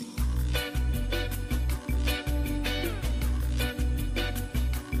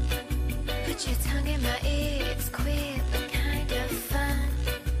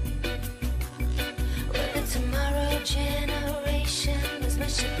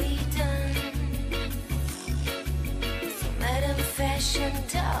already done. So Madam Fashion,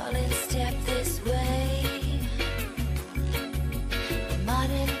 darling, step this way.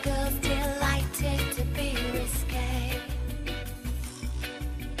 Modern girls delighted to be risque.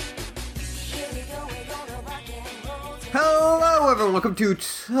 Here we go, we're gonna rock and roll. Hello everyone, welcome to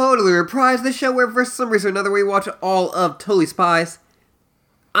Totally Reprised, the show where for some reason or another we watch all of Totally Spies.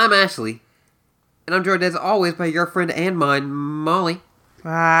 I'm Ashley, and I'm joined as always by your friend and mine, Molly.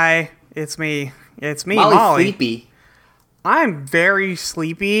 Hi, it's me. It's me, Molly's Molly. sleepy. I'm very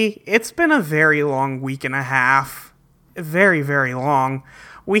sleepy. It's been a very long week and a half. Very, very long.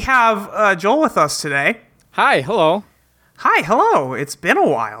 We have Joel with us today. Hi, hello. Hi, hello. It's been a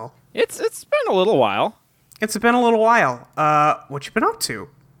while. It's been a little while. It's been a little while. What you been up to?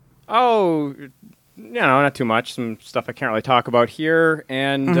 Oh, not too much. Some stuff I can't really talk about here,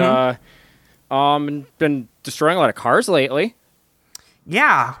 and been destroying a lot of cars lately.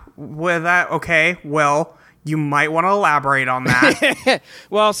 Yeah, okay, well, you might want to elaborate on that.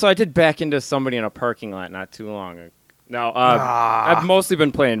 Well, so I did back into somebody in a parking lot not too long ago. No, I've mostly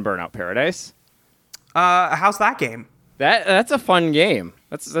been playing Burnout Paradise. How's that game? That's a fun game.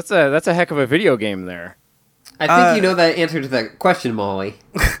 That's a heck of a video game there. I think you know the answer to that question, Molly.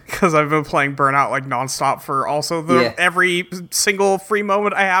 Because I've been playing Burnout like nonstop for also every single free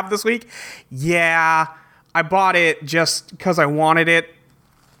moment I have this week. Yeah, I bought it just because I wanted it,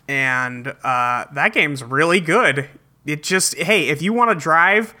 and that game's really good. It just, hey, if you want to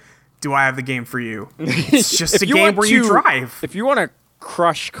drive, do I have the game for you? It's just a game where you drive. If you want to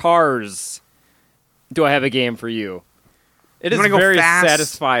crush cars, do I have a game for you? It is very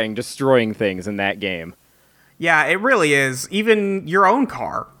satisfying destroying things in that game. Yeah, it really is. Even your own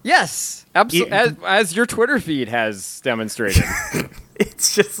car. Yes, absolutely. As your Twitter feed has demonstrated.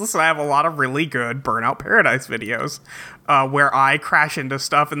 It's just, listen, I have a lot of really good Burnout Paradise videos where I crash into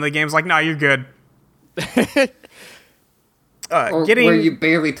stuff and the game's like, no, you're good. Where you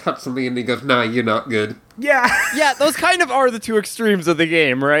barely touch something and he goes, nah, you're not good. Yeah. Yeah, those kind of are the two extremes of the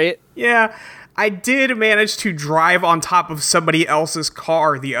game, right? Yeah. I did manage to drive on top of somebody else's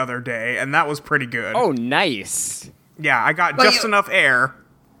car the other day, and that was pretty good. Oh, nice. Yeah, I got just enough air.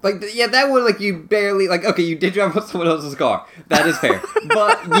 That one, you barely, okay, you did drive on someone else's car. That is fair.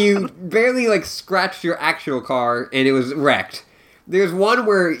 But you barely, scratched your actual car, and it was wrecked. There's one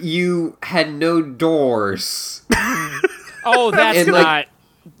where you had no doors. Oh, that's not...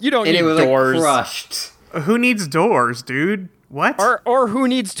 You don't need doors. And it was, crushed. Who needs doors, dude? What? Or who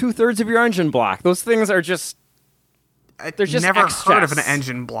needs 2/3 of your engine block? Those things are just... They're just never excess. Heard of an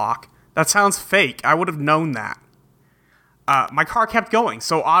engine block. That sounds fake. I would have known that. My car kept going,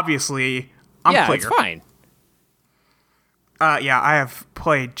 so obviously I'm clear. Yeah, it's fine. Yeah, I have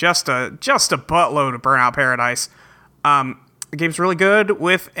played just a buttload of Burnout Paradise. The game's really good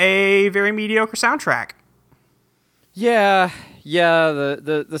with a very mediocre soundtrack. Yeah,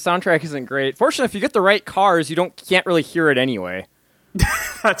 the soundtrack isn't great. Fortunately, if you get the right cars, you can't really hear it anyway.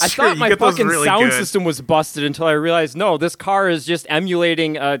 That's true. I thought my fucking really sound good. system was busted until I realized, no, this car is just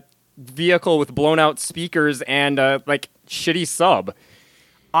emulating a vehicle with blown out speakers and shitty sub.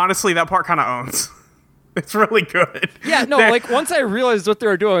 Honestly, that part kind of owns. It's really good. Yeah, no, once I realized what they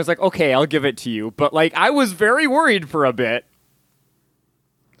were doing, I was like, okay, I'll give it to you. But I was very worried for a bit.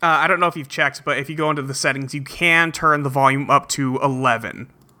 I don't know if you've checked, but if you go into the settings, you can turn the volume up to 11.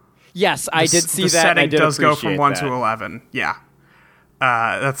 Yes, I did see that. The setting and I did does go from 1 that. to 11. Yeah.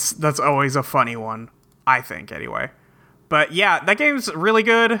 That's always a funny one, I think, anyway. But yeah, that game's really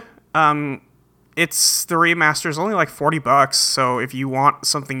good. It's the remaster is only $40, so if you want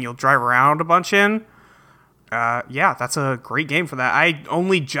something you'll drive around a bunch in, yeah, that's a great game for that. I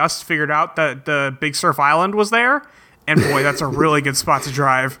only just figured out that the Big Surf Island was there, and boy, that's a really good spot to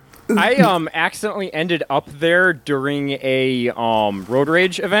drive. I accidentally ended up there during a road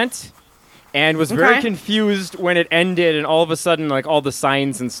rage event, and was very confused when it ended, and all of a sudden, all the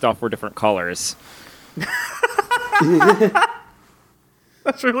signs and stuff were different colors.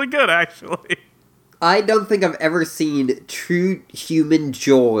 That's really good, actually. I don't think I've ever seen true human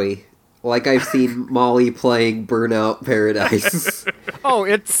joy like I've seen Molly playing Burnout Paradise. Oh,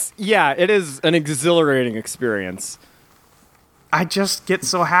 it is an exhilarating experience. I just get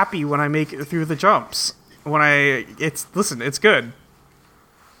so happy when I make it through the jumps. It's good.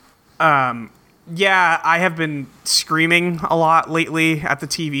 Yeah, I have been screaming a lot lately at the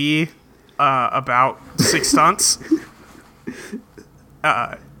TV about sick stunts.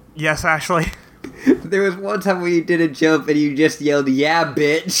 Yes, Ashley? There was one time when you did a jump and you just yelled, "Yeah,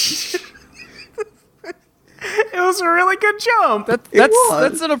 bitch!" It was a really good jump.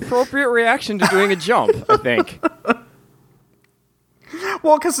 That's an appropriate reaction to doing a jump, I think.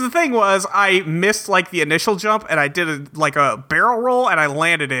 Well, because the thing was, I missed like the initial jump, and I did a barrel roll, and I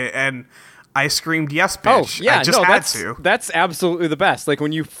landed it, and I screamed, "Yes, bitch!" Oh, yeah, I just no, had to. that's absolutely the best. Like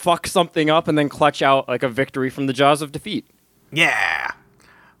when you fuck something up and then clutch out like a victory from the jaws of defeat. Yeah.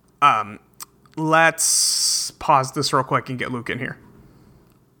 Let's pause this real quick and get Luke in here.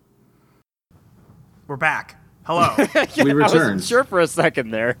 We're back. Hello. We I returned. wasn't sure for a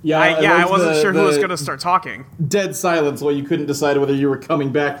second there. I liked wasn't sure who was the going to start talking. Dead silence while you couldn't decide whether you were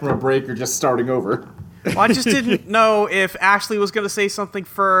coming back from a break or just starting over. Well, I just didn't know if Ashley was going to say something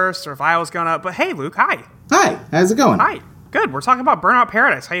first or if I was going to. But hey, Luke, hi. Hi, how's it going? Hi. Good. We're talking about Burnout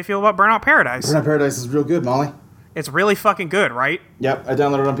Paradise. How you feel about Burnout Paradise? Burnout Paradise is real good, Molly. It's really fucking good, right? Yep, I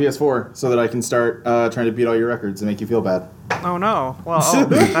downloaded it on PS4 so that I can start trying to beat all your records and make you feel bad. Oh, no. Well,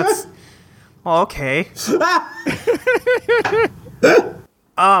 that's... Well, okay.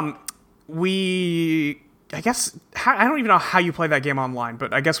 I guess, I don't even know how you play that game online,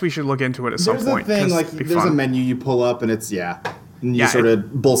 but I guess we should look into it at some There's point. a thing, 'cause like, it'd be there's a fun. menu you pull up and it's, and you Yeah, sort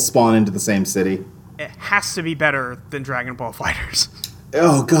of both spawn into the same city. It has to be better than Dragon Ball Fighters.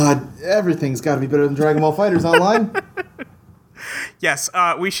 Oh god, everything's gotta be better than Dragon Ball Fighters Online. Yes,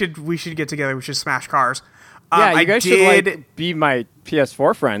 we should get together. We should smash cars. Yeah, you I guys should like be my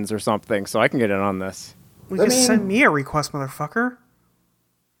PS4 friends or something, so I can get in on this. Well, I just mean- send me a request, motherfucker.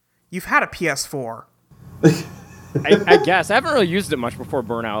 You've had a PS4. I guess I haven't really used it much before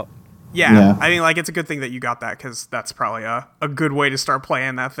Burnout. Yeah, Yeah. I mean, like, it's a good thing that you got that, because that's probably a good way to start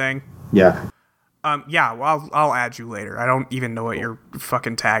playing that thing. Yeah. Yeah, well, I'll add you later. I don't even know what your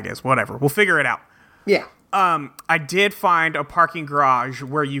fucking tag is. Whatever. We'll figure it out. Yeah. I did find a parking garage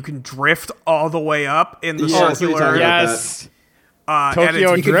where you can drift all the way up in the Yeah, that's what you're circular. talking about. Yes. And Tokyo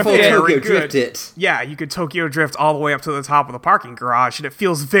it's You can Drift full it. Tokyo very good. drift it. Yeah, you could Tokyo drift all the way up to the top of the parking garage, and it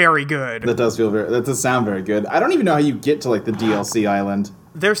feels very good. That does sound very good. I don't even know how you get to like the DLC island.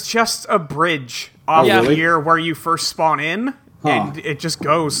 There's just a bridge off Oh, really? here where you first spawn in, and it just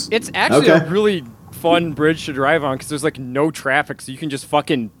goes. It's actually Okay. a really fun bridge to drive on because there's like no traffic, so you can just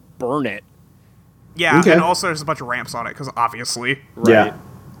fucking burn it. Yeah, Okay. and also there's a bunch of ramps on it, because obviously. Yeah.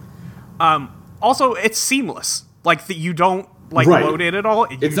 Also, it's seamless. Like, you don't, like, Right. load it at all.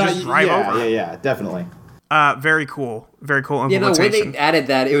 You It's just not drive yeah, over. yeah, very Very cool. Very cool You know, when implementation. they added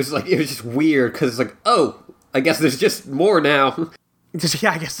that, it was just weird because it's like, oh, I guess there's just more now.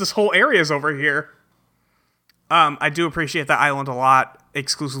 Yeah, I guess this whole area is over here. I do appreciate that island a lot,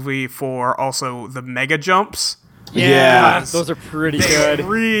 exclusively for also the mega jumps. Yeah. Those are pretty They good.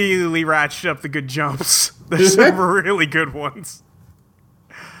 really ratchet up the good jumps. There's some really good ones.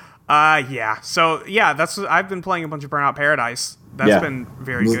 Yeah. So yeah, I've been playing a bunch of Burnout Paradise. That's Yeah. been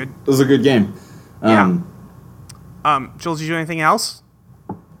very This- good. This is a good game. Yeah. Joel, did you do anything else?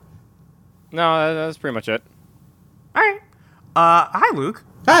 No, that's pretty much it. All right. Hi, Luke.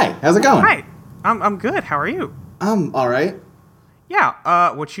 Hi, how's it going? Hi. I'm good. How are you? I'm all right.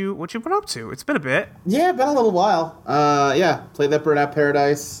 Yeah. What you been up to? It's been a bit. Yeah, been a little while. Played that Burnout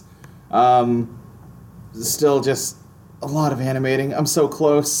Paradise. Still just a lot of animating. I'm so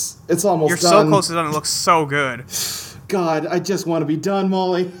close. It's almost You're done. so close to done. It looks so good. God, I just want to be done,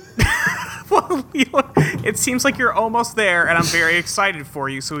 Molly. Well, it seems like you're almost there, and I'm very excited for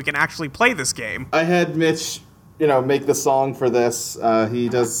you, so we can actually play this game. I had Mitch, make the song for this. He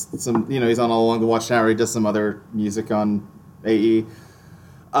does some, he's on All Along the Watchtower. He does some other music on AE.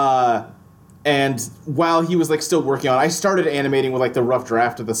 And while he was like still working on it, I started animating with like the rough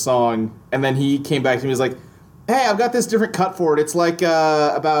draft of the song, and then he came back to me and was like, "Hey, I've got this different cut for it. It's like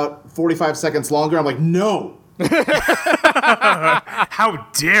about 45 seconds longer." I'm like, "No, How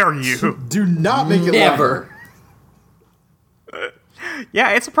dare you? do not make it longer." Never.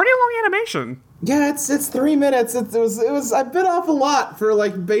 Yeah, it's a pretty long animation. Yeah, it's 3 minutes. It was. I've been off a lot for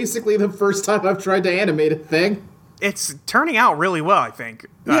like basically the first time I've tried to animate a thing. It's turning out really well, I think.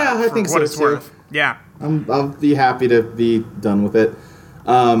 Yeah, I for think what so, it's too. worth. Yeah. I'll be happy to be done with it.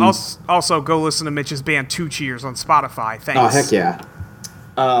 Also, go listen to Mitch's band Two Cheers on Spotify. Thanks. Oh, heck yeah.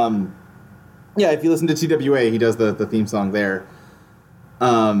 Yeah, if you listen to TWA, he does the theme song there.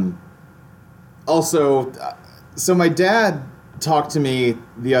 Also, so my dad talked to me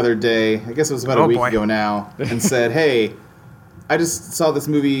the other day, I guess it was about a Oh, week boy. ago now, and said, "Hey, I just saw this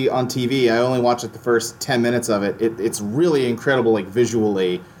movie on TV. I only watched like the first 10 minutes of it. It's really incredible, like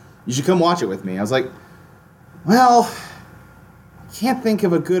visually. You should come watch it with me." I was like, "Well, can't think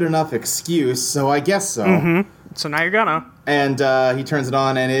of a good enough excuse, so I guess so." So now you're gonna. And he turns it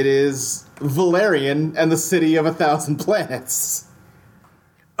on, and it is Valerian and the City of 1,000 Planets.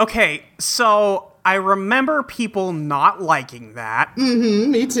 Okay, so I remember people not liking that,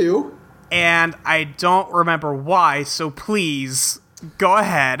 Me too. and I don't remember why, so please Go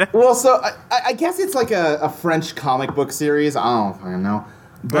ahead. Well, so I guess it's like a French comic book series. I don't fucking know.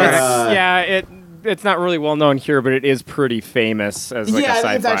 But, It's not really well known here, but it is pretty famous as like a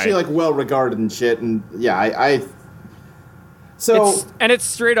sci-fi. It's actually like well regarded and shit. And yeah, So it's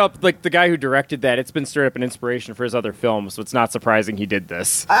straight up like the guy who directed that. It's been straight up an inspiration for his other films, so it's not surprising he did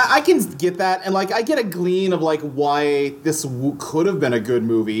this. I can get that, and like I get a glean of like why this could have been a good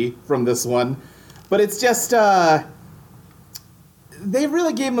movie from this one, but it's just they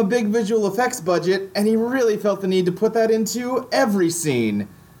really gave him a big visual effects budget, and he really felt the need to put that into every scene.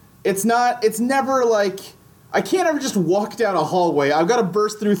 It's never like, I can't ever just walk down a hallway. I've got to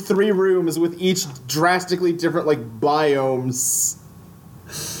burst through 3 rooms with each drastically different, like, biomes.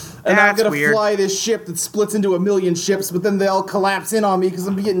 And I've got to fly this ship that splits into a million ships, but then they all collapse in on me because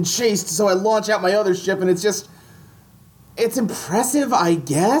I'm getting chased, so I launch out my other ship, and it's impressive, I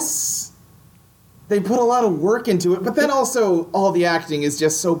guess. They put a lot of work into it, but then also all the acting is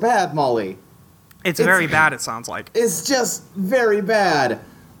just so bad, Molly. It's very bad, it sounds like. It's just very bad.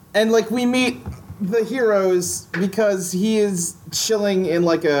 And, like, we meet the heroes because he is chilling in,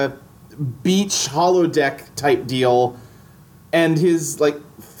 like, a beach holodeck type deal, and his, like,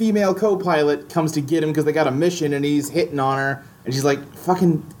 female co-pilot comes to get him because they got a mission, and he's hitting on her, and she's like,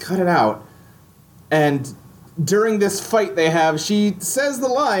 fucking cut it out. And during this fight they have, she says the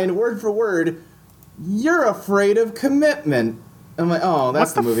line, word for word, "You're afraid of commitment." I'm like, oh,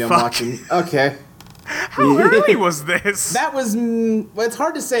 that's the movie I'm watching. Okay. How early was this? That was, well, it's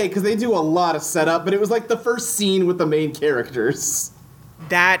hard to say because they do a lot of setup, but it was like the first scene with the main characters.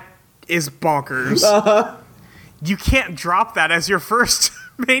 That is bonkers. You can't drop that as your first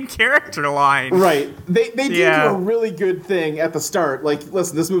main character line. Right. They do a really good thing at the start. Like,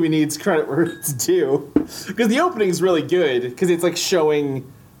 listen, this movie needs credit where it's due. Because the opening is really good, because it's like showing,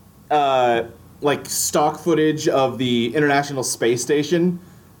 like, stock footage of the International Space Station.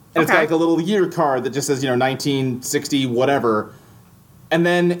 And it's got like a little year card that just says, 1960, whatever. And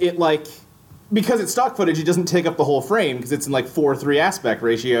then it like, because it's stock footage, it doesn't take up the whole frame because it's in like 4:3 aspect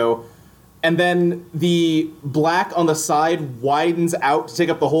ratio. And then the black on the side widens out to take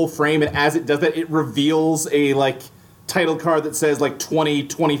up the whole frame. And as it does that, it reveals a like title card that says like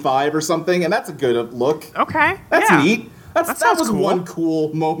 2025 or something. And that's a good look. Okay. That's neat. That was cool. one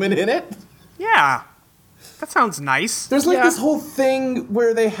cool moment in it. Yeah. That sounds nice. There's like this whole thing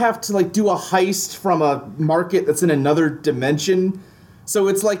where they have to like do a heist from a market that's in another dimension. So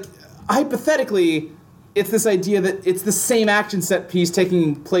it's like, hypothetically, it's this idea that it's the same action set piece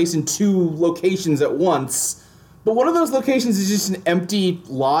taking place in 2 locations at once. But one of those locations is just an empty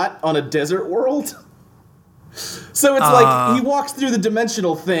lot on a desert world. So it's like he walks through the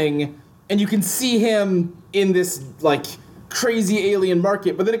dimensional thing and you can see him in this like crazy alien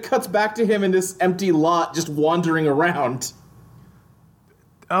market, but then it cuts back to him in this empty lot just wandering around.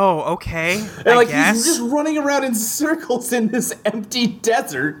 Oh, okay. And like he's just running around in circles in this empty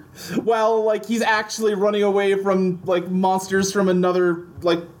desert while like he's actually running away from like monsters from another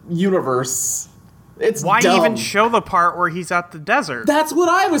like universe. It's Why dumb. even show the part where he's at the desert? That's what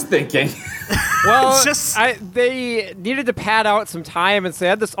I was thinking. Well, It's just- they needed to pad out some time, and so they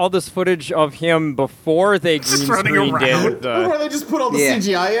had all this footage of him before they green Just running screened around. it. Where they just put all the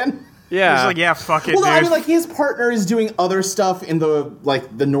CGI in. Yeah. He's like, yeah, fuck it, Well, no, dude. I mean, like, his partner is doing other stuff in the,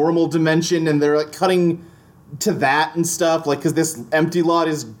 like, the normal dimension, and they're, like, cutting to that and stuff, like, because this empty lot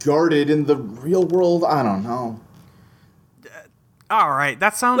is guarded in the real world. I don't know. All right,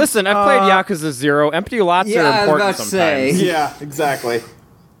 that sounds... Listen, I've played Yakuza 0. Empty lots are I was important about to say. sometimes. Yeah, exactly.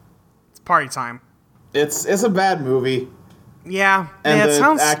 It's party time. It's a bad movie, Yeah, and yeah, it the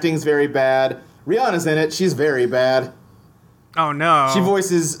sounds... acting's very bad. Rihanna's in it. She's very bad. Oh, no. She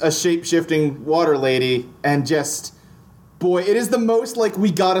voices a shape-shifting water lady, and just... Boy, it is the most, like,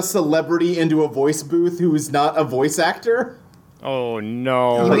 we got a celebrity into a voice booth who is not a voice actor. Oh,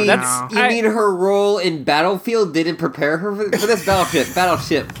 no. You mean, That's, you mean her role in Battlefield didn't prepare her for this?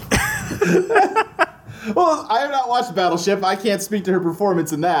 Battleship. Well, I have not watched Battleship. I can't speak to her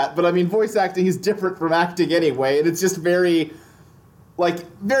performance in that. But, I mean, voice acting is different from acting anyway. And it's just very, like,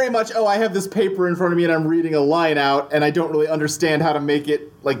 very much, oh, I have this paper in front of me and I'm reading a line out. And I don't really understand how to make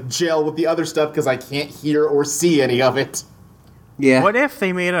it, like, gel with the other stuff because I can't hear or see any of it. Yeah. What if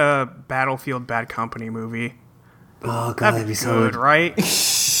they made a Battlefield Bad Company movie? Oh, God, that'd be so Good, good. right?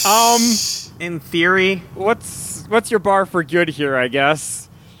 In theory. what's your bar for good here, I guess?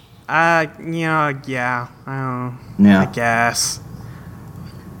 Yeah, I guess.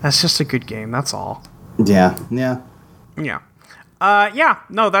 That's just a good game, that's all. Yeah. Yeah.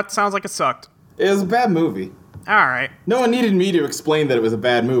 No, that sounds like it sucked. It was a bad movie. All right. No one needed me to explain that it was a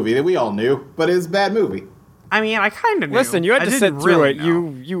bad movie. That we all knew. But it was a bad movie. I mean, I kind of knew. Listen, you had I to sit didn't through really it.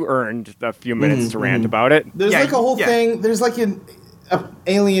 know. You earned a few minutes to rant about it. There's Yeah, like a whole yeah. thing. There's like an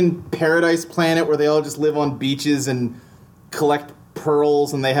alien paradise planet where they all just live on beaches and collect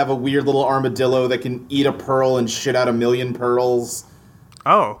pearls, and they have a weird little armadillo that can eat a pearl and shit out 1,000,000 pearls.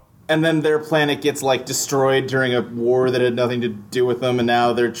 Oh. And then their planet gets like destroyed during a war that had nothing to do with them, and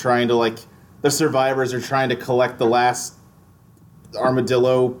now they're trying to like the survivors are trying to collect the last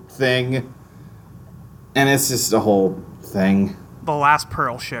armadillo thing, and it's just a whole thing. The last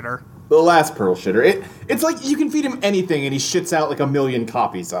pearl shitter. The last pearl shitter. It's like you can feed him anything, and he shits out like 1,000,000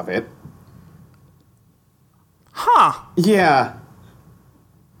 copies of it. Huh. Yeah.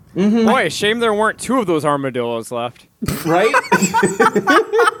 Boy, shame there weren't 2 of those armadillos left. Right?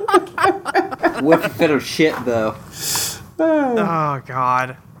 What if fit of shit though? Oh,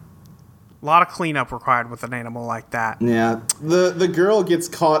 God. A lot of cleanup required with an animal like that. Yeah. The girl gets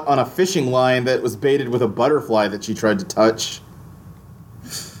caught on a fishing line that was baited with a butterfly that she tried to touch.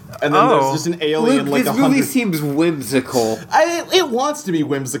 And then there's just an alien Luke, like this 100. movie seems whimsical. It wants to be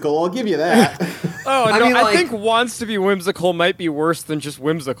whimsical, I'll give you that. Oh, I no, mean, I like- think wants to be whimsical might be worse than just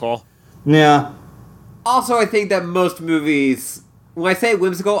whimsical. Yeah. Also, I think that most movies, when I say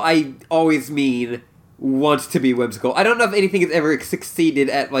whimsical, I always mean wants to be whimsical. I don't know if anything has ever succeeded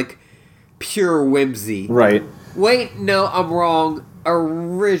at, like, pure whimsy. Right. Wait, no, I'm wrong.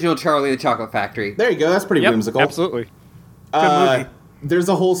 Original Charlie and the Chocolate Factory. There you go, that's pretty Yep, whimsical. absolutely. movie. There's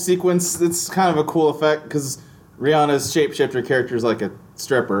a whole sequence that's kind of a cool effect because Rihanna's shapeshifter character is like a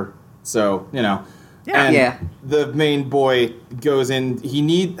stripper, so you know. Yeah. And Yeah. the main boy goes in.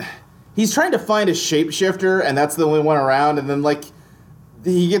 He's trying to find a shapeshifter, and that's the only one around. And then like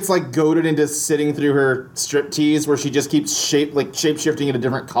he gets like goaded into sitting through her striptease, where she just keeps shape-shifting into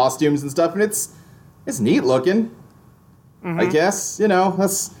different costumes and stuff, and it's neat looking. I guess there's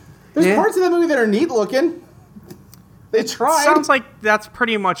Yeah. parts of that movie that are neat looking. They tried. Sounds like that's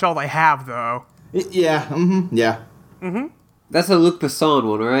pretty much all they have, though. Yeah. Mm-hmm. Yeah. That's a Luc Besson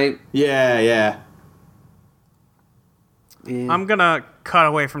one, right? Yeah. Yeah. I'm gonna cut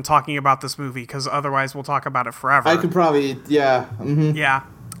away from talking about this movie, because otherwise we'll talk about it forever. I could probably. Yeah. Mm-hmm. Yeah.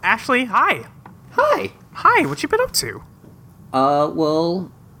 Ashley, hi. Hi. Hi, what you been up to?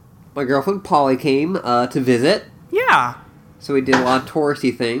 Well, my girlfriend Polly came to visit, Yeah. so we did a lot of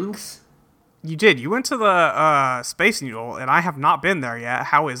touristy things. You did. You went to the Space Needle, and I have not been there yet.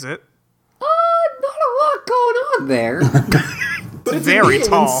 How is it? Not a lot going on there. But it's very in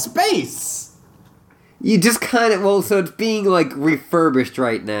tall. space. You just kind of, so it's being, like, refurbished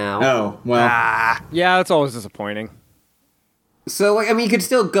right now. Oh well. Ah. Yeah, that's always disappointing. So, like, I mean, you could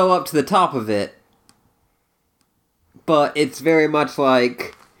still go up to the top of it. But it's very much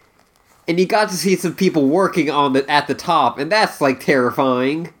like... And you got to see some people working at the top, and that's, like,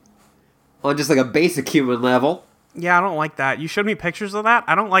 terrifying. On just, like, a basic human level. Yeah, I don't like that. You showed me pictures of that.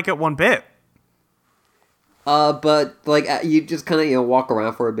 I don't like it one bit. But, like, you just kind of, walk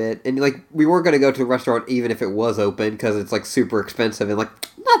around for a bit. And, like, we weren't going to go to a restaurant even if it was open, because it's, like, super expensive and, like,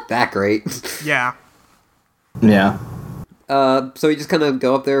 not that great. Yeah. Yeah. So you just kind of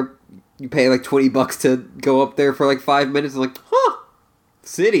go up there, you pay, like, $20 to go up there for, like, 5 minutes, and, like, huh,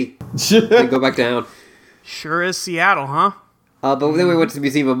 city. Then go back down. Sure is Seattle, huh? But then we went to the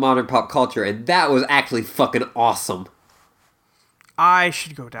Museum of Modern Pop Culture, and that was actually fucking awesome. I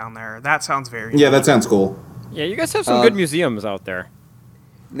should go down there. That sounds very Yeah, that sounds cool. Yeah, you guys have some good museums out there.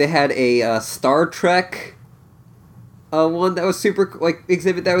 They had a Star Trek one that was super, like,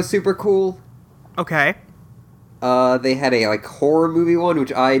 exhibit that was super cool. Okay. They had a, like, horror movie one,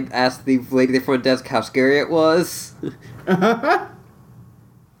 which I asked the lady at the front desk how scary it was.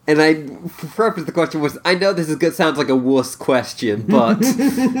 And I prefaced the question was, I know this is good, sounds like a wuss question, but...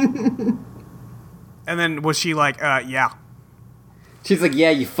 And then was she like, yeah. She's like, yeah,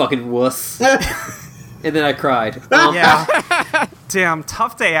 you fucking wuss. And then I cried. Yeah. Damn,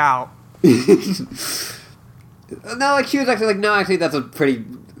 tough day out. No, like, she was actually like, no, actually, that's a pretty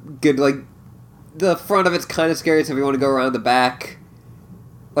good, like, the front of it's kind of scary, so if you want to go around the back,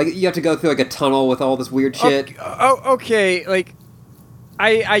 like, you have to go through, like, a tunnel with all this weird shit. Okay, like,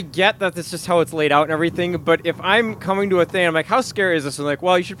 I get that that's just how it's laid out and everything, but if I'm coming to a thing, I'm like, how scary is this? And like,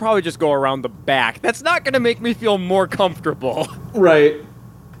 well, you should probably just go around the back. That's not going to make me feel more comfortable. Right.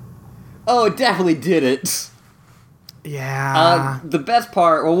 Oh, it definitely did it. Yeah. The best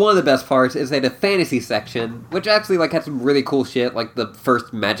part, well, one of the best parts is they had a fantasy section, which actually, like, had some really cool shit, like the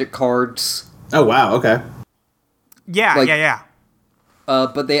first magic cards. Oh wow. Okay. yeah, like- yeah.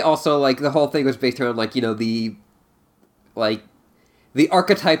 But they also, like, the whole thing was based around, like, the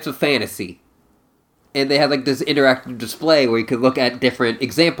archetypes of fantasy. And they had, like, this interactive display where you could look at different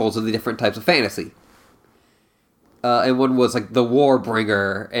examples of the different types of fantasy. and one was like the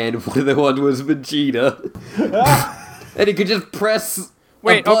Warbringer, and the one was Vegeta. And he could just press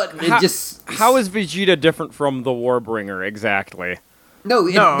a button and just... How is Vegeta different from the Warbringer exactly? No,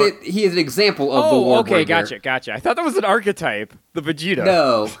 he is an example of the Warbringer. Okay, gotcha. I thought that was an archetype, the Vegeta.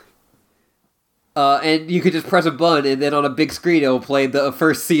 No. And you could just press a button, and then on a big screen it'll play the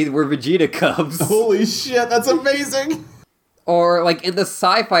first scene where Vegeta comes. Holy shit, that's amazing! Or, like, in the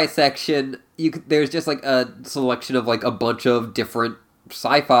sci-fi section, there's just, like, a selection of, like, a bunch of different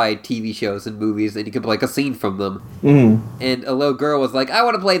sci-fi TV shows and movies, and you can play, like, a scene from them. Mm. And a little girl was like, I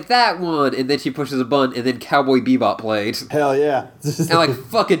want to play that one! And then she pushes a button, and then Cowboy Bebop played. Hell yeah. And I'm like,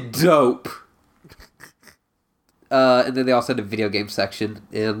 fucking dope! And then they also had a video game section,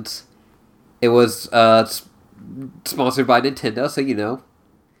 and it was, sponsored by Nintendo, so, you know,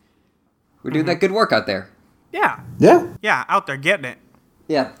 we're doing that good work out there. Yeah. Yeah. Yeah, out there getting it.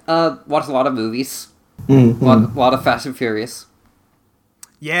 Yeah, watched a lot of movies. Mm-hmm. A lot of Fast and Furious.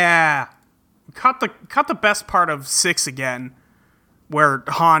 Yeah. Cut the best part of 6 again, where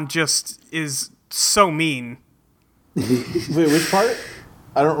Han just is so mean. Wait, which part?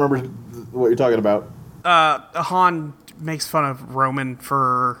 I don't remember what you're talking about. Han makes fun of Roman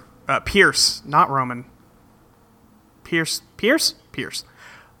for... Pierce, not Roman. Pierce?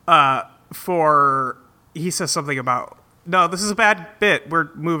 For... He says something about, no, this is a bad bit.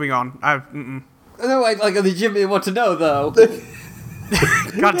 We're moving on. No, like the gym didn't want to know, though.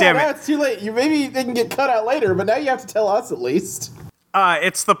 God damn Now it. it's too late. Maybe they can get cut out later, but now you have to tell us at least.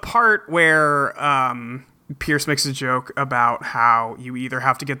 It's the part where Pierce makes a joke about how you either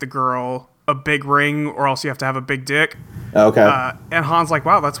have to get the girl a big ring or else you have to have a big dick. Okay. And Han's like,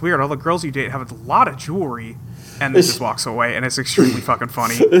 wow, that's weird. All the girls you date have a lot of jewelry. And then just walks away, and it's extremely fucking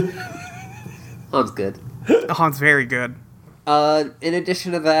funny. Han's good. Han's very good. In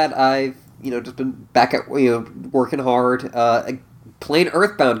addition to that, I've, just been back at, working hard. Playing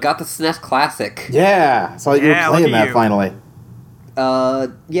Earthbound, got the SNES Classic. Yeah, so you were playing that finally.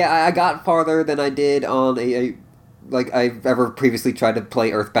 I got farther than I did on I've ever previously tried to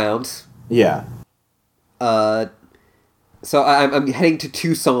play Earthbound. Yeah. So I'm heading to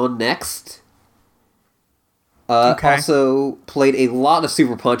Tucson next. Okay. Also played a lot of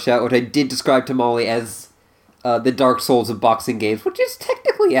Super Punch-Out, which I did describe to Molly as the Dark Souls of boxing games, which is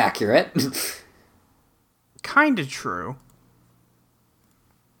technically accurate. Kind of true.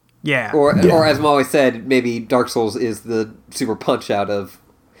 Yeah. Or as Molly said, maybe Dark Souls is the Super Punch-Out of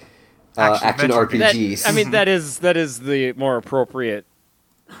action RPGs. That is the more appropriate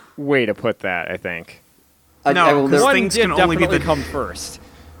way to put that, I think. No, because One things did can only be definitely the... come first.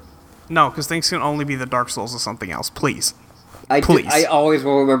 No, because things can only be the Dark Souls of something else. Please. I always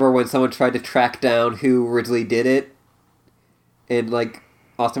will remember when someone tried to track down who originally did it, and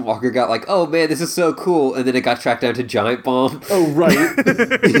Austin Walker got oh man, this is so cool, and then it got tracked down to Giant Bomb. Oh, right.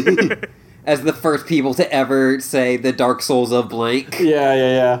 As the first people to ever say the Dark Souls of blank.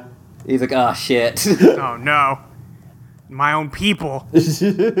 Yeah. He's like, oh shit. Oh no. My own people.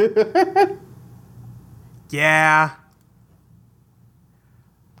 Yeah.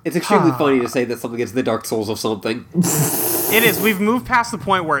 It's extremely funny to say that something is the Dark Souls of something. It is. We've moved past the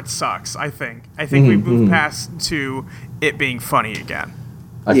point where it sucks, I think. We've moved past to it being funny again.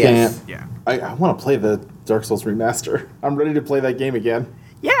 I Yes. can't. Yeah. I want to play the Dark Souls remaster. I'm ready to play that game again.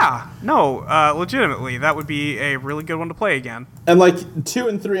 Yeah. No, legitimately, that would be a really good one to play again. And 2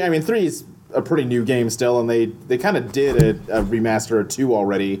 and 3, 3 is a pretty new game still, and they kind of did a remaster of 2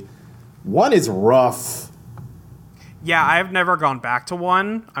 already. 1 is rough. Yeah, I've never gone back to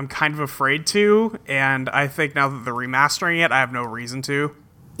 1. I'm kind of afraid to, and I think now that they're remastering it, I have no reason to.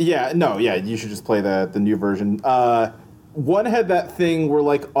 Yeah, you should just play the new version. 1 had that thing where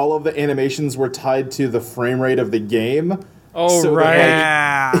all of the animations were tied to the frame rate of the game. Oh, so right.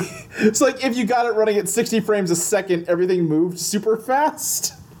 Yeah. It's if you got it running at 60 frames a second, everything moved super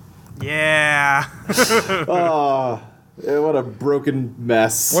fast. Yeah. Oh, what a broken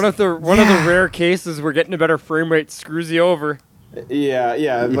mess. One of the rare cases where getting a better frame rate screws you over.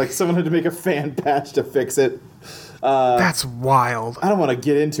 Yeah. Someone had to make a fan patch to fix it. That's wild. I don't want to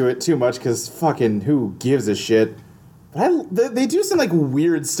get into it too much because fucking who gives a shit. But they do some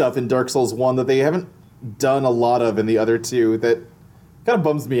weird stuff in Dark Souls 1 that they haven't done a lot of in the other 2 that kind of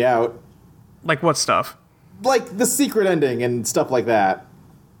bums me out. Like what stuff? The secret ending and stuff like that.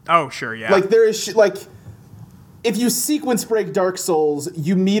 Oh, sure, yeah. There is if you sequence break Dark Souls,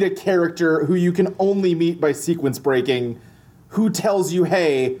 you meet a character who you can only meet by sequence breaking, who tells you,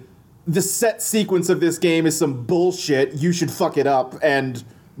 hey, the set sequence of this game is some bullshit, you should fuck it up and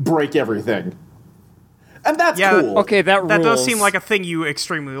break everything. And that's Yeah, cool. Okay, that That does rules. seem like a thing you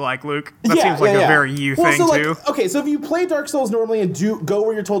extremely like, Luke. That seems like a very you well, thing, so, like, too. Okay, so if you play Dark Souls normally and go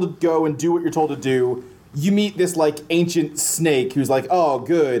where you're told to go and do what you're told to do, you meet this, like, ancient snake who's like, oh,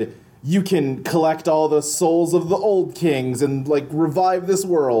 good, you can collect all the souls of the old kings and, like, revive this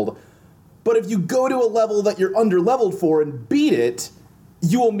world. But if you go to a level that you're under-leveled for and beat it,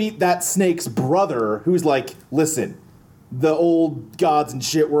 you will meet that snake's brother who's like, listen, the old gods and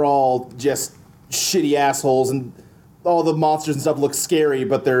shit were all just shitty assholes and all the monsters and stuff look scary,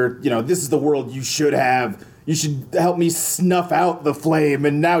 but they're, this is the world you should have. You should help me snuff out the flame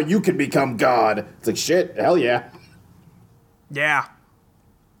and now you can become God. It's like, shit, hell yeah. Yeah.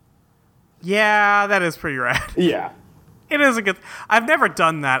 Yeah, that is pretty rad. Yeah. It is a good... I've never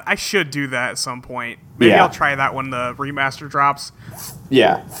done that. I should do that at some point. Maybe Yeah. I'll try that when the remaster drops.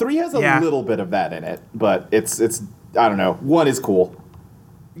 Yeah. 3 has a Yeah. little bit of that in it, but it's I don't know. 1 is cool.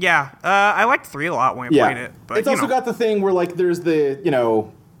 Yeah, I liked 3 a lot when I played it. But, it's also got the thing where, like, there's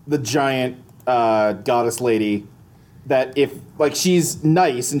the, the giant goddess lady that if, like, she's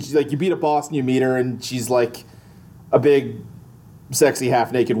nice and she's, like, you beat a boss and you meet her and she's, like, a big, sexy,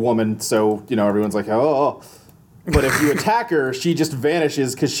 half-naked woman, so, everyone's like, oh. But if you attack her, she just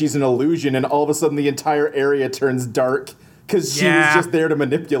vanishes because she's an illusion and all of a sudden the entire area turns dark because she was just there to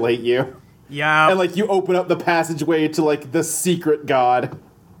manipulate you. Yeah. And, like, you open up the passageway to, like, the secret god.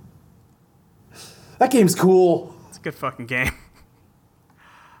 That game's cool. It's a good fucking game.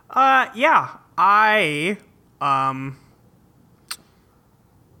 Yeah. I,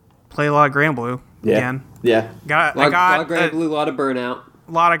 play a lot of Grand Blue again. Yeah. A lot of Grand Blue, a lot of Burnout.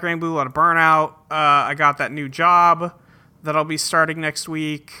 A lot of Grand Blue, a lot of Burnout. I got that new job that I'll be starting next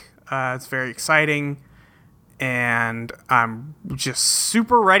week. It's very exciting. And I'm just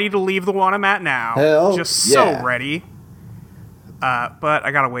super ready to leave the one I'm at now. Hell just yeah. so ready. But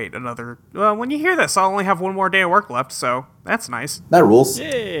I gotta wait another... Well, when you hear this, I'll only have one more day of work left, so that's nice. That rules.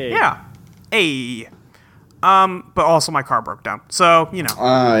 Yay. Yeah. Hey. But also my car broke down. So,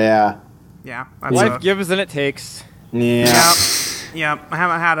 Oh, yeah. yeah. That's Life gives and it takes. Yeah. Yep. I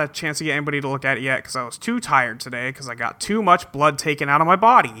haven't had a chance to get anybody to look at it yet because I was too tired today because I got too much blood taken out of my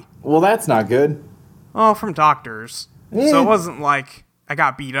body. Well, that's not good. Oh, from doctors. Yeah. So it wasn't like I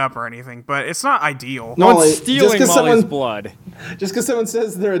got beat up or anything, but it's not ideal. No Molly, one's just stealing 'cause Molly's someone- blood. Just because someone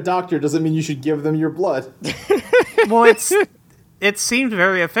says they're a doctor doesn't mean you should give them your blood. Well, it seemed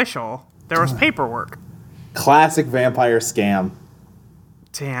very official. There was paperwork. Classic vampire scam.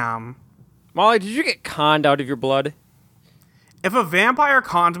 Damn. Molly, did you get conned out of your blood? If a vampire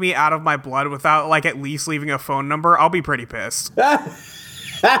conned me out of my blood without, like, at least leaving a phone number, I'll be pretty pissed.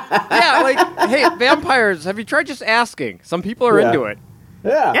 Yeah, like, hey, vampires, have you tried just asking? Some people are Yeah. into it.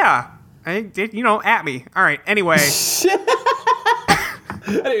 Yeah. Yeah. At me. All right. Anyway.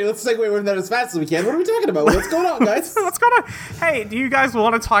 Anyway, let's segue away from that as fast as we can. What are we talking about? What's going on, guys? What's going on? Hey, do you guys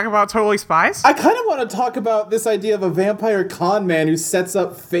want to talk about Totally Spies? I kind of want to talk about this idea of a vampire con man who sets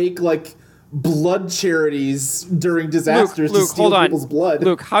up fake, like, blood charities during disasters to steal hold on. people's blood.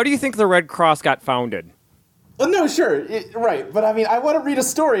 Luke, how do you think the Red Cross got founded? Well, no, sure. Right. But, I mean, I want to read a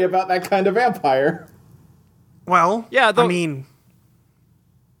story about that kind of vampire. Well, Yeah, I mean,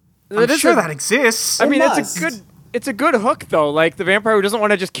 I'm It is sure a- that exists. I mean, must. it's a good hook though. Like the vampire who doesn't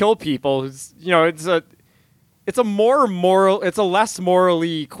want to just kill people. It's a less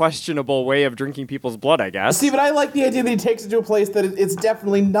morally questionable way of drinking people's blood, I guess. See, but I like the idea that he takes it to a place that it's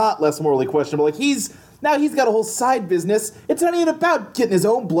definitely not less morally questionable. Like, he's got a whole side business. It's not even about getting his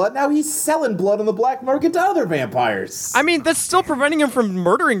own blood. Now he's selling blood on the black market to other vampires. I mean, that's still preventing him from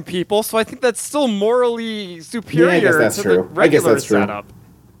murdering people, so I think that's still morally superior Yeah, I guess that's to true. the regular I guess that's true. setup.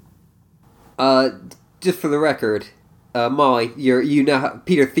 Just for the record, Molly,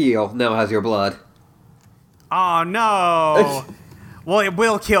 Peter Thiel now has your blood. Oh no. Well, it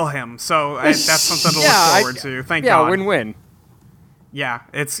will kill him, so that's something to look forward to. Thank God. Yeah, win-win. Yeah,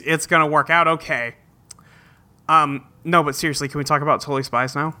 it's gonna work out okay. No, but seriously, can we talk about Totally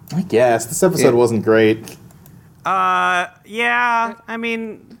Spies now? I guess. This episode wasn't great. Yeah. I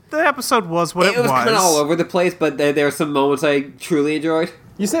mean, the episode was what it It was kind of all over the place, but there were some moments I truly enjoyed.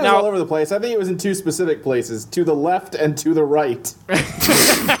 You say it was Now- all over the place. I think it was in two specific places, to the left and to the right.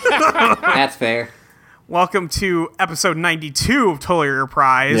 That's fair. Welcome to episode 92 of Totally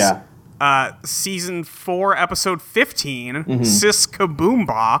Reprise. Yeah. Season 4, episode 15, Sis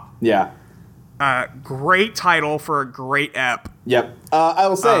Kaboomba. Yeah. Great title for a great ep. Yep. I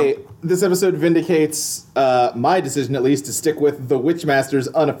will say, this episode vindicates my decision, at least, to stick with the Witchmaster's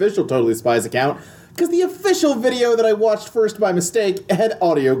unofficial Totally Spies account, because the official video that I watched first by mistake had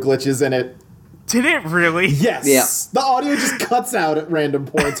audio glitches in it. Did it really? Yes. Yeah. The audio just cuts out at random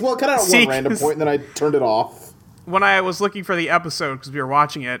points. Well, it cut out at See, one random point, and then I turned it off. When I was looking for the episode, because we were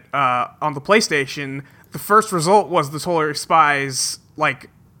watching it on the PlayStation, the first result was the Totally Spies,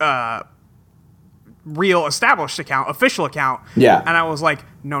 real established account, official account. Yeah. And I was like,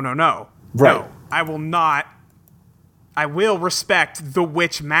 no. Right. No, I will not. I will respect the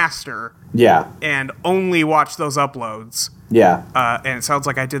Witch Master Yeah. and only watch those uploads. Yeah. And it sounds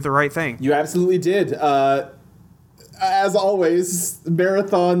like I did the right thing. You absolutely did. As always,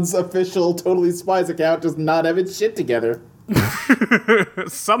 Marathon's official Totally Spies account does not have its shit together.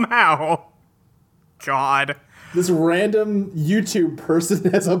 Somehow. God. This random YouTube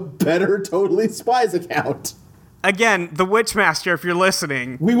person has a better Totally Spies account. Again, the Witchmaster, if you're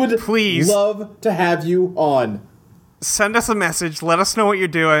listening, We would please love to have you on. send us a message. Let us know what you're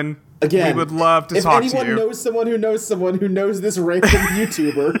doing. Again, we would love to if talk to anyone you. knows someone who knows someone who knows this random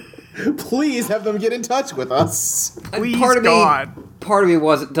YouTuber, please have them get in touch with us. Please, part of God.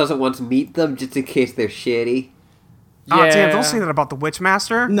 me doesn't want to meet them just in case they're shitty. Oh, damn, Yeah. don't say that about the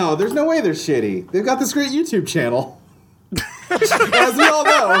Witchmaster. No, there's no way they're shitty. They've got this great YouTube channel. As we all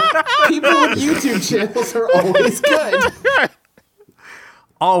know, people with YouTube channels are always good.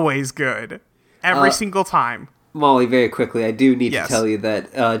 Always good. Every single time. Molly, very quickly, I do need Yes. to tell you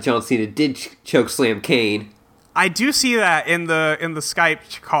that John Cena did choke slam Kane. I do see that in the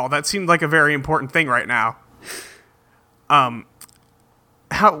Skype call. That seemed like a very important thing right now. When's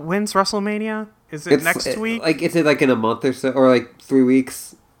WrestleMania? Is it next week? Is it like in a month or so, or like 3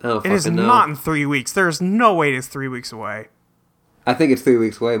 weeks? I don't It is fucking know. not in 3 weeks. There's no way it is 3 weeks away. I think it's 3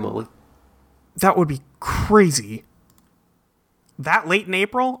 weeks away, Molly. That would be crazy. That late in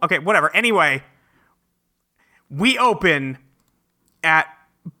April? Okay, whatever. Anyway, we open at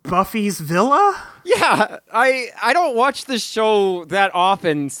Buffy's villa? Yeah, I don't watch this show that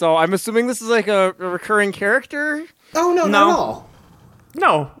often, so I'm assuming this is like a recurring character. Oh, no, No. not at all.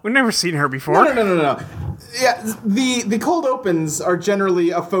 No, we've never seen her before. No. Yeah, the cold opens are generally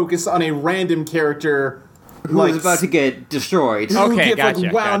a focus on a random character Who is about to get destroyed. who Okay, gets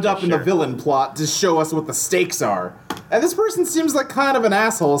gotcha, wound gotcha, up in the sure. villain plot to show us what the stakes are. And this person seems like kind of an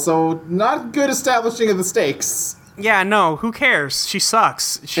asshole, so not good establishing of the stakes. Yeah, no, who cares? She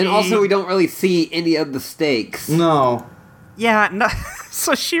sucks. And also, we don't really see any of the stakes. No. Yeah, no.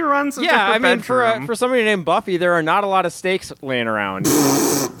 So she runs into Yeah, her I mean, bedroom. for somebody named Buffy, there are not a lot of stakes laying around.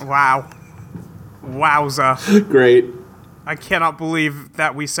 Wow. Wowza. Great. I cannot believe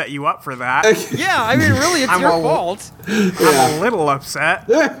that we set you up for that. Yeah, I mean, really, it's I'm your a- fault. I'm a little upset.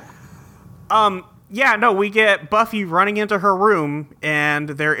 Yeah, no, we get Buffy running into her room, and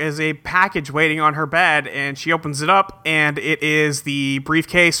there is a package waiting on her bed, and she opens it up, and it is the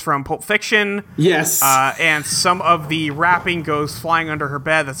briefcase from Pulp Fiction. Yes. And some of the wrapping goes flying under her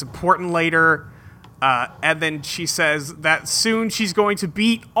bed. That's important later. And then she says that soon she's going to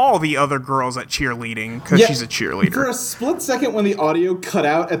beat all the other girls at cheerleading because Yeah, she's a cheerleader. For a split second when the audio cut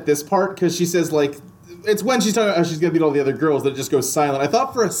out at this part, because she says, like, it's when she's talking about how she's going to beat all the other girls that it just goes silent. I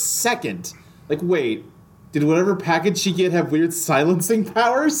thought for a second, like, wait, did whatever package she get have weird silencing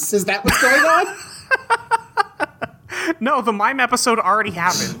powers? Is that what's going on? No, the mime episode already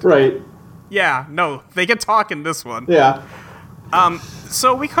happened. Right. Yeah, no, they can talk in this one. Yeah.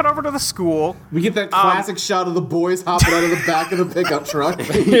 So we cut over to the school. We get that classic shot of the boys hopping out of the back of the pickup truck.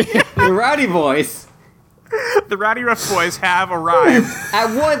 The Rowdy Boys. The Rowdy Rough Boys have arrived. At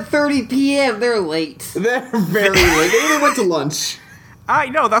 1:30 p.m., they're late. They're very late. They even went to lunch. I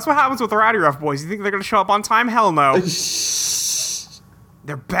know, that's what happens with the Rowdy Rough Boys. You think they're going to show up on time? Hell no.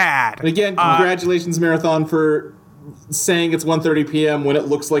 They're bad. And again, congratulations, Marathon, for saying it's 1:30 p.m. when it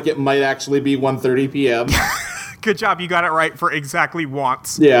looks like it might actually be 1:30 p.m. Good job, you got it right for exactly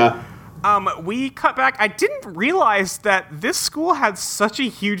once. Yeah. We cut back. I didn't realize that this school had such a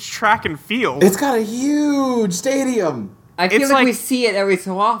huge track and field. It's got a huge stadium. I feel It's like we like- see it every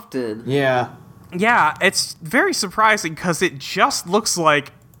so often. Yeah. Yeah, it's very surprising because it just looks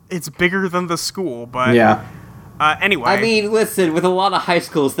like it's bigger than the school. But anyway, I mean, listen, with a lot of high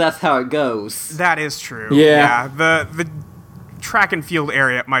schools, that's how it goes. that is true. Yeah. The track and field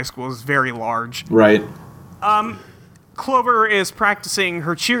area at my school is very large. Right. Clover is practicing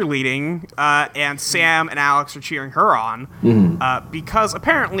her cheerleading, and Sam and Alex are cheering her on because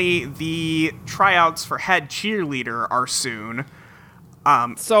apparently the tryouts for head cheerleader are soon.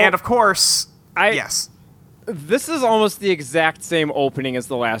 So And of course, I- yes. this is almost the exact same opening as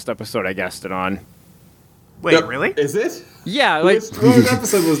the last episode I guessed it on. Wait, Yep. really? Is it? Yeah, like Which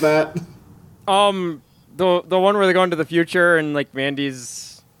episode was that? the one where they go into the future and like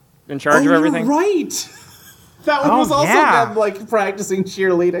Mandy's in charge of you're everything. right. That one Oh, was also yeah. them, like, practicing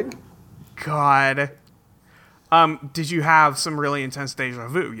cheerleading. God. Did you have some really intense deja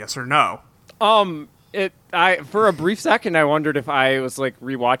vu? Yes or no? For a brief second, I wondered if I was like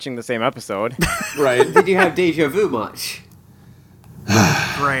rewatching the same episode. Right. Did you have deja vu much?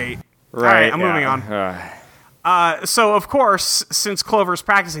 Great. All right, I'm moving on. So, of course, since Clover's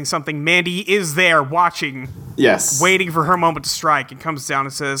practicing something, Mandy is there watching, Yes. waiting for her moment to strike, and comes down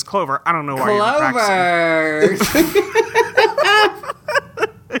and says, Clover, I don't know why you're practicing. Clover!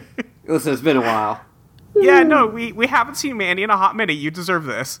 Listen, it's been a while. Yeah, no, we haven't seen Mandy in a hot minute. You deserve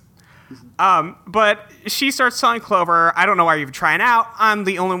this. But she starts telling Clover, I don't know why you're even trying out. I'm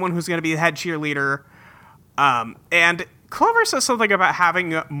the only one who's going to be the head cheerleader. And Clover says something about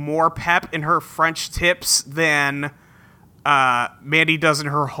having more pep in her French tips than Mandy does in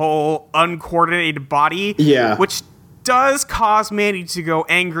her whole uncoordinated body. Yeah. Which does cause Mandy to go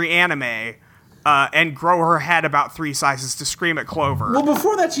angry anime and grow her head about 3 sizes to scream at Clover. Well,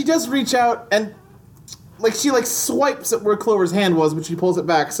 before that, she does reach out and, she swipes at where Clover's hand was, but she pulls it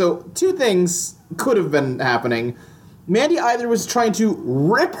back. So, 2 things could have been happening. Mandy either was trying to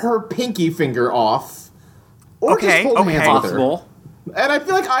rip her pinky finger off, or just hold hands with her. Possible. And I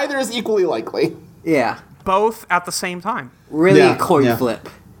feel like either is equally likely. Yeah. Both at the same time. Really Yeah, a coin yeah. flip.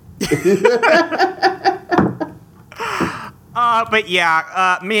 But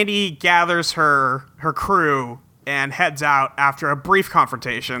yeah, Mandy gathers her crew and heads out after a brief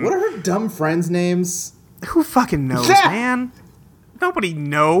confrontation. What are her dumb friends' names? Who fucking knows, man? Nobody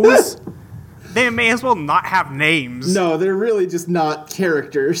knows. They may as well not have names. No, they're really just not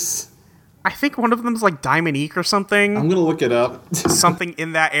characters. I think one of them's like Dominique or something. I'm gonna look it up. Something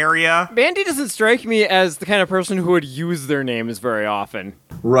in that area. Mandy doesn't strike me as the kind of person who would use their names very often.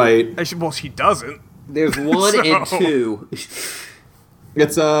 Right. Well, she doesn't. There's 1 and 2.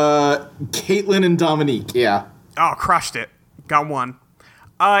 It's Caitlin and Dominique, yeah. Oh, crushed it. Got 1.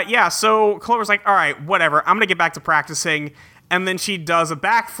 Yeah, so Clover's like, all right, whatever. I'm going to get back to practicing. And then she does a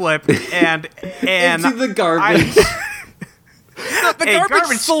backflip and Into the garbage. The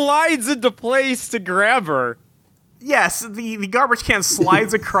garbage slides into place to grab her. Yes, the garbage can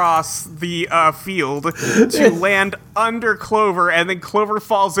slides across the field to land under Clover, and then Clover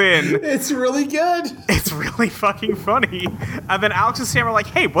falls in. It's really good. It's really fucking funny. And then Alex and Sam are like,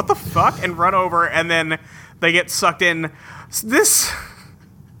 hey, what the fuck? And run over, and then they get sucked in. This...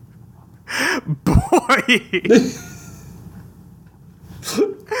 Boy...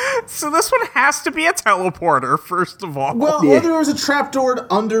 So this one has to be a teleporter, first of all. Well, or there was a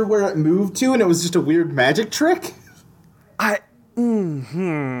trapdoor under where it moved to, and it was just a weird magic trick. Yeah,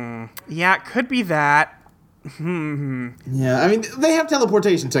 it could be that. Yeah, I mean, they have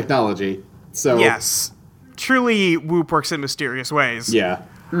teleportation technology, so... Yes. Truly, Whoop works in mysterious ways. Yeah.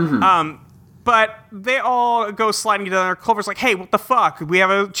 But they all go sliding together. Clover's like, hey, what the fuck? We have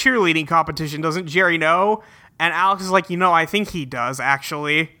a cheerleading competition. Doesn't Jerry know? And Alex is like, I think he does,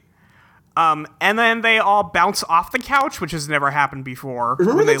 actually. And then they all bounce off the couch, which has never happened before.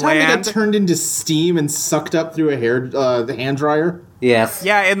 Remember when the they time land. they got turned into steam and sucked up through the hand dryer? Yes.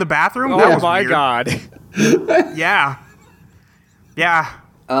 Yeah, in the bathroom? Oh That was my weird. god. Yeah. Yeah.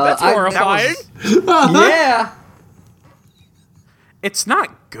 That's horrifying. Yeah. It's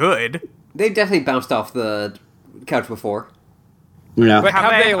not good. They definitely bounced off the couch before. Yeah. But Have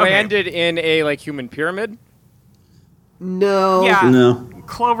have they- they okay. landed in a human pyramid? No. Yeah. No.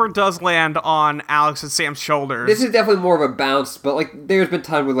 Clover does land on Alex and Sam's shoulders. This is definitely more of a bounce, but there's been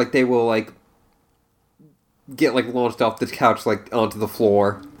times where they will get launched off the couch onto the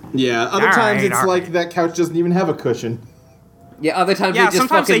floor. Yeah, other All times right, it's all like right. that couch doesn't even have a cushion. Yeah, other times Yeah, they just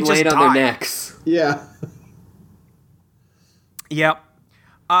sometimes fucking they just land on die. their necks. Yeah. Yep.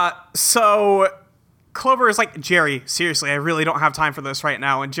 So Clover is like, Jerry, seriously, I really don't have time for this right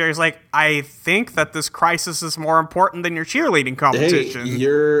now. And Jerry's like, I think that this crisis is more important than your cheerleading Hey, competition.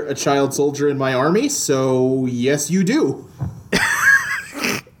 you're a child soldier in my army, so yes, you do.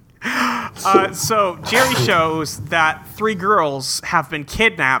 So Jerry shows that 3 girls have been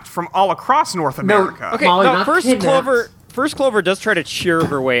kidnapped from all across North America. Okay, Molly, no, not first kidnapped. Clover does try to cheer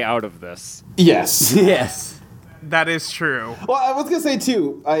her way out of this. Yes. Yes. That is true. Well, I was going to say,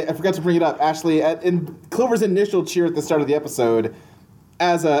 too, I forgot to bring it up. Ashley, in Clover's initial cheer at the start of the episode,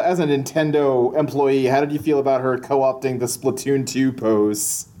 as a Nintendo employee, how did you feel about her co-opting the Splatoon 2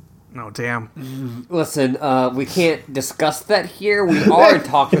 pose? Oh, damn. Listen, we can't discuss that here. We are in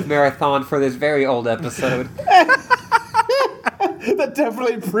talks with Marathon for this very old episode. That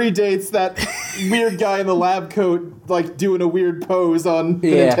definitely predates that weird guy in the lab coat, doing a weird pose on the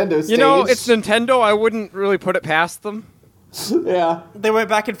Yeah. Nintendo stage. It's Nintendo. I wouldn't really put it past them. Yeah. They went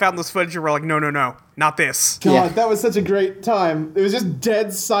back and found this footage and were like, no, not this. God, Yeah. that was such a great time. It was just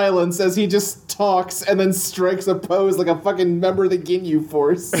dead silence as he just talks and then strikes a pose like a fucking member of the Ginyu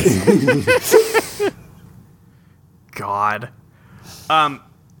Force. God.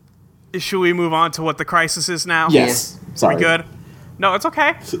 Should we move on to what the crisis is now? Yes. Sorry. We good? No, it's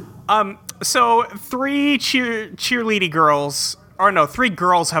okay. So three cheerleading girls, or no, 3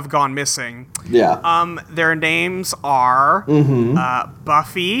 girls have gone missing. Yeah. Their names are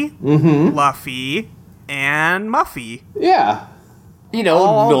Buffy, Luffy, and Muffy. Yeah. You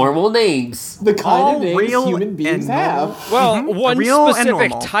know, normal names. The kind All of names real human beings and normal. have. Well, one Real and specific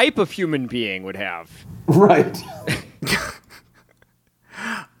normal. type of human being would have. Right.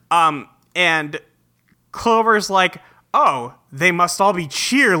 And Clover's like, oh, they must all be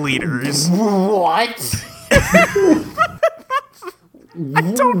cheerleaders. What? I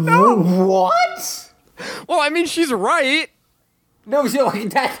don't know. What? Well, I mean, she's right. No, so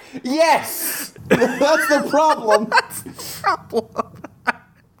that. Yes. That's the problem.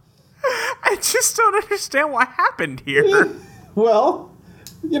 I just don't understand what happened here. Well,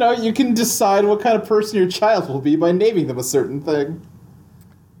 you know, you can decide what kind of person your child will be by naming them a certain thing.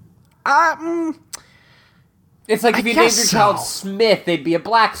 It's like if you named guess your child so. Smith, they'd be a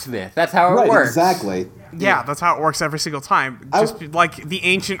blacksmith. That's how it Right, works. exactly. Yeah, that's how it works every single time. Just like the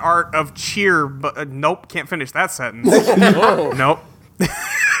ancient art of cheer, but nope, can't finish that sentence. Nope.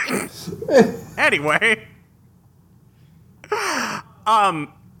 Anyway.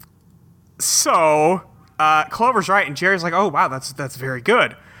 So, Clover's right, and Jerry's like, oh, wow, that's very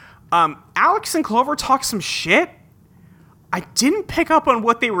good. Alex and Clover talk some shit. I didn't pick up on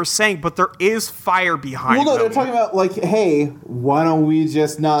what they were saying, but there is fire behind Well, no, them. they're talking about, like, hey, why don't we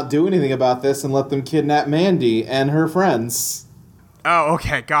just not do anything about this and let them kidnap Mandy and her friends? Oh,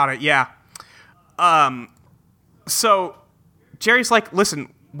 okay, got it, yeah. So, Jerry's like,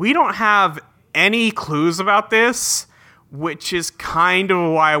 listen, we don't have any clues about this, which is kind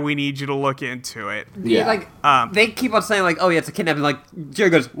of why we need you to look into it. Yeah. Like, they keep on saying, like, oh, yeah, it's a kidnapping. Like, Jerry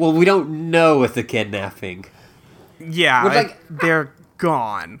goes, well, we don't know it's a kidnapping. Yeah, Which, like, they're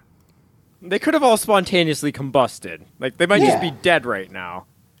gone. They could have all spontaneously combusted. Like, they might just Yeah. be dead right now.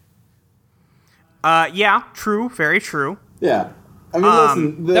 Yeah, true, very true. Yeah. I mean,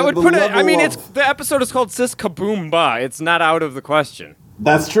 listen, That would put it. I mean, it's... it's the episode is called Sis Kaboom Ba. It's not out of the question.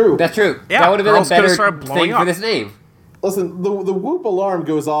 That's true. That's true. Yeah, that would have been a girls could've better started blowing thing for up. this name. Listen, the whoop alarm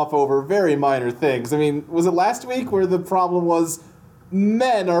goes off over very minor things. I mean, was it last week where the problem was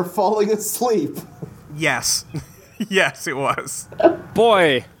men are falling asleep? Yes. Yes, it was.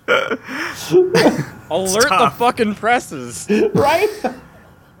 Boy, alert the tough. fucking presses. Right?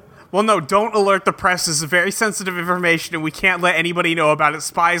 Well, no, don't alert the press. This is very sensitive information, and we can't let anybody know about it.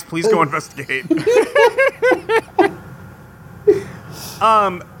 Spies, please go investigate.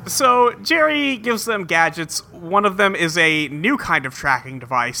 So Jerry gives them gadgets. One of them is a new kind of tracking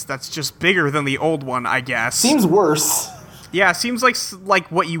device that's just bigger than the old one, I guess. Seems worse. Yeah, seems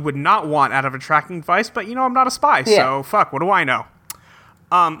like what you would not want out of a tracking device, but you know, I'm not a spy, Yeah. so fuck, what do I know?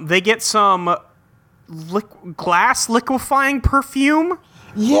 They get some glass liquefying perfume.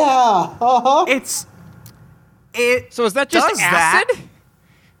 Yeah. Uh-huh. It So is that just does acid? that.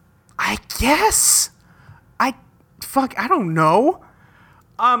 I guess. I don't know.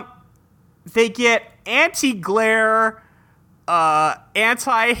 They get anti-glare,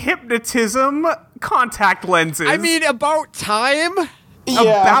 anti-hypnotism contact lenses. I mean, about time.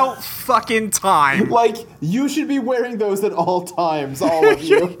 Yeah. about fucking time. Like, you should be wearing those at all times, all of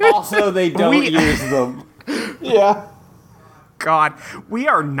you. Also, they don't use them. Yeah. God, we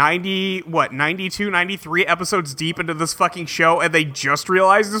are 92, 93 episodes deep into this fucking show, and they just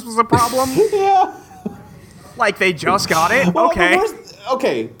realized this was a problem? Yeah. Like, they just got it? Well, Okay.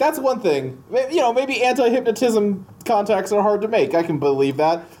 Okay, that's one thing. You know, maybe anti-hypnotism contacts are hard to make. I can believe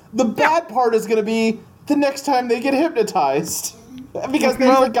that. The bad part is going to be the next time they get hypnotized. Because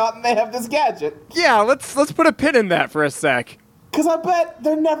they've forgotten they have this gadget. Yeah, let's put a pin in that for a sec. Because I bet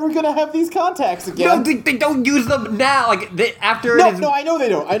they're never going to have these contacts again. No, they don't use them now. Like, after No, it is... no, I know they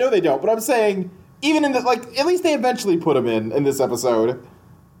don't. I know they don't. But I'm saying, even in the, like, at least they eventually put them in this episode.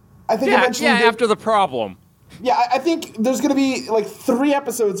 I think eventually... Yeah, after the problem. Yeah, I think there's going to be, like, 3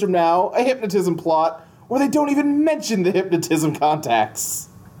 episodes from now, a hypnotism plot, where they don't even mention the hypnotism contacts.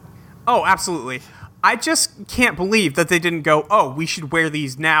 Oh, absolutely. I just can't believe that they didn't go, oh, we should wear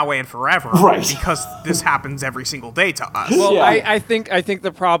these now and forever. Right. Because this happens every single day to us. Well, Yeah. I think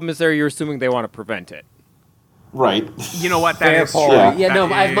the problem is there. You're assuming they want to prevent it. Right. You know what? That Fair is point. true. Yeah. Yeah, That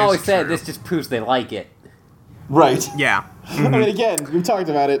no, I've is always said true. this just proves they like it. Right. Yeah. I mean, again, we've talked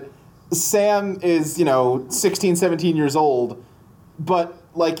about it. Sam is, 16, 17 years old, but,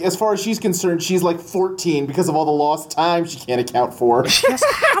 like, as far as she's concerned, she's, like, 14 because of all the lost time she can't account for. She has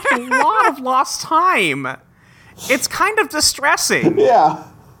had a lot of lost time. It's kind of distressing. Yeah.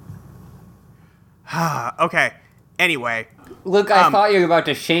 Okay. Anyway. Luke, I thought you were about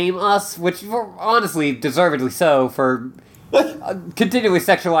to shame us, which honestly, deservedly so, for continually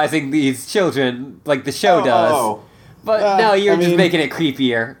sexualizing these children like the show does. Oh. But no, you're just making it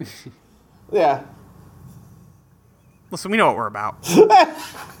creepier. Yeah. Listen, we know what we're about.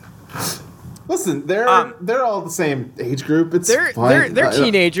 Listen, they're all the same age group. It's They're fine.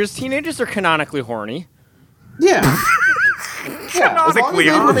 teenagers. Teenagers are canonically horny. Yeah. Yeah, as long as Canonically,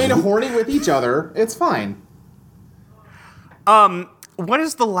 they huh? remain horny with each other, it's fine. What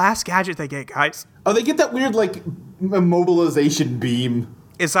is the last gadget they get, guys? Oh, they get that weird, like, immobilization beam.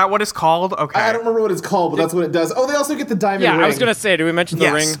 Is that what it's called? Okay. I don't remember what it's called, but that's what it does. Oh, they also get the diamond ring. Yeah, I was gonna say, did we mention the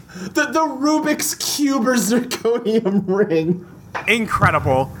Yes. ring? The Rubik's Cube or zirconium ring.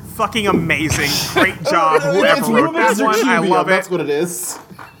 Incredible. Fucking amazing. Great job, It's whoever wrote Rubik's that one. I Zirconium, love it. That's what it is.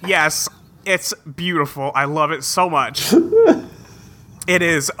 Yes, it's beautiful. I love it so much. It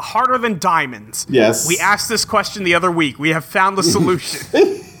is harder than diamonds. Yes. We asked this question the other week. We have found the solution.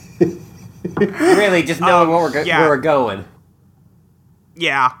 Really, just knowing where we're going.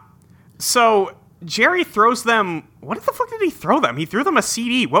 Yeah. So Jerry throws them. What the fuck did he throw them? He threw them a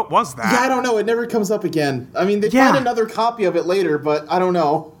CD. What was that? Yeah, I don't know. It never comes up again. I mean, they Yeah. find another copy of it later, but I don't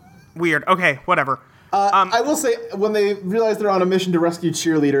know. Weird. Okay, whatever. I will say, when they realize they're on a mission to rescue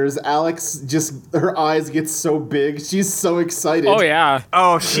cheerleaders, Alex her eyes get so big. She's so excited. Oh yeah.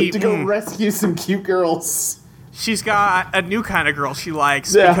 Oh, To go rescue some cute girls. she's got a new kind of girl she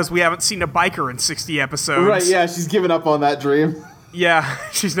likes Yeah. because we haven't seen a biker in 60 episodes. Right, yeah, she's given up on that dream. Yeah,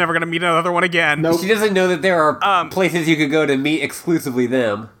 she's never gonna meet another one again. Nope. She doesn't know that there are places you could go to meet exclusively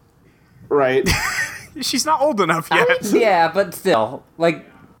them. Right. She's not old enough yet. Yeah, but still, like,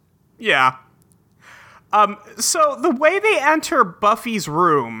 Yeah. So the way they enter Buffy's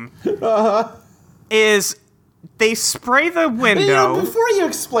room is they spray the window. Before you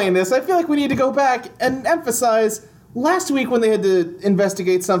explain this, I feel like we need to go back and emphasize, last week when they had to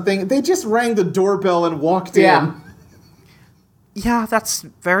investigate something, they just rang the doorbell and walked in. Yeah, that's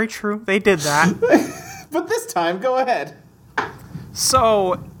very true. They did that. But this time, go ahead.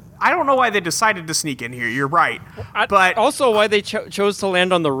 So I don't know why they decided to sneak in here. You're right. But also, why they chose to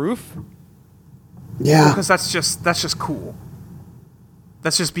land on the roof? Yeah. because that's just cool.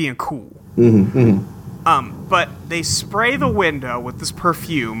 That's just being cool. But they spray the window with this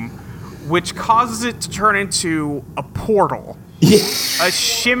perfume, which causes it to turn into a portal, a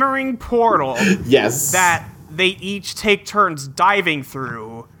shimmering portal Yes. that they each take turns diving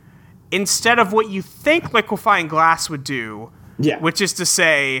through, instead of what you think liquefying glass would do, Yeah. which is to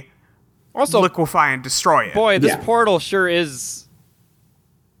say, Also, liquefy and destroy it. boy, this Yeah. portal sure is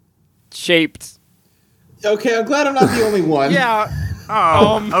shaped. Okay, I'm glad I'm not the only one. Yeah.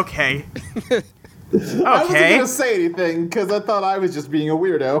 Oh, okay. I wasn't Okay. gonna say anything because I thought I was just being a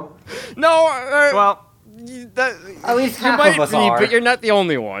weirdo. No. Well, That, at least you half might of us be, are. but you're not the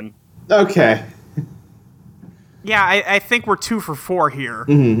only one. Okay. yeah, I think we're 2 for 4 here.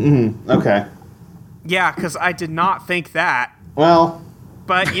 Okay. Yeah, because I did not think that. Well,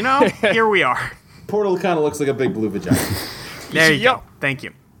 But, here we are. portal kind of looks like a big blue vagina. There you Yep. go. Thank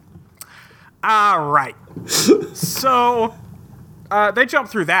you. All right. So, they jump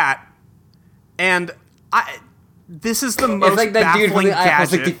through that, and this is the most It's like that dude from baffling the Eiffel gadget.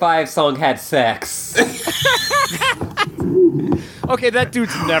 65 song had sex. Okay, that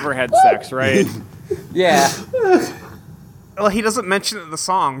dude's never had sex, right? Yeah. Well, he doesn't mention it in the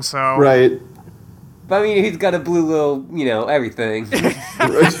song, so... Right. But I mean, he's got a blue little, everything.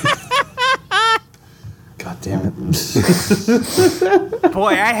 God damn it. Boy,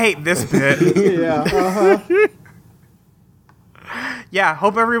 I hate this bit. Yeah. Yeah,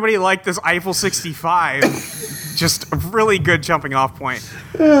 hope everybody liked this Eiffel 65. Just a really good jumping off point.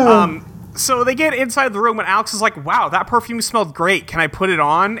 So they get inside the room and Alex is like, wow, that perfume smelled great. Can I put it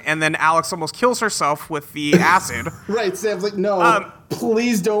on? And then Alex almost kills herself with the acid. Right, Sam's like, no,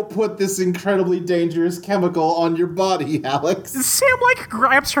 please don't put this incredibly dangerous chemical on your body, Alex. Sam,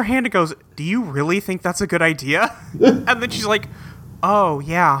 grabs her hand and goes, do you really think that's a good idea? And then she's like, oh,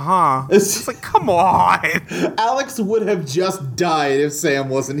 yeah, huh? It's like, come on. Alex would have just died if Sam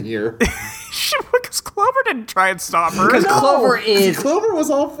wasn't here. Because Clover didn't try and stop her. Because Clover is Clover was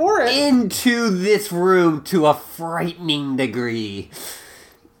all for it. into this room to a frightening degree.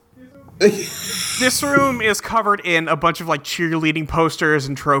 This room is covered in a bunch of, cheerleading posters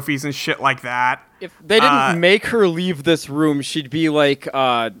and trophies and shit like that. If they didn't make her leave this room, she'd be like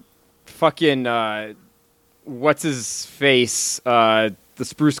fucking what's his face? The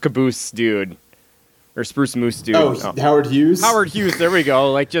Spruce Caboose dude. Or Spruce Moose dude. Oh, Howard Hughes? Howard Hughes, there we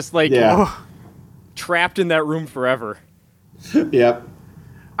go. Like just like Yeah. trapped in that room forever. Yep.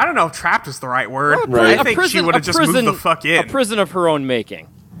 I don't know if trapped is the right word. Right. I think she would have just moved the fuck in. A prison of her own making.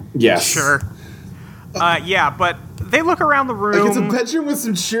 Yes. Sure. Yeah, but they look around the room. Like it's a bedroom with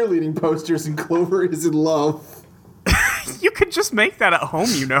some cheerleading posters and Clover is in love. You could just make that at home,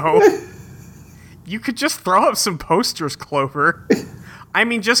 you know. You could just throw up some posters, Clover. I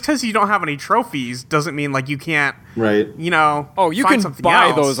mean, just because you don't have any trophies doesn't mean, like, you can't, Right. you know, Oh, you find can something buy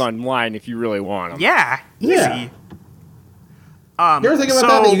else. those online if you really want them. Yeah, easy. Yeah. You ever think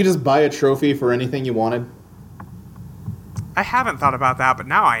about that you could just buy a trophy for anything you wanted? I haven't thought about that, but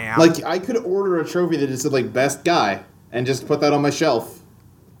now I am. Like, I could order a trophy that just said, like, best guy, and just put that on my shelf.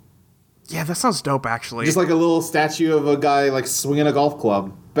 yeah, that sounds dope, actually. Just like a little statue of a guy, like, swinging a golf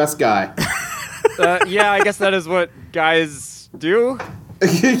club. Best guy. Yeah, I guess that is what guys do.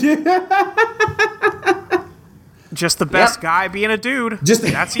 Just the best guy being a dude. Just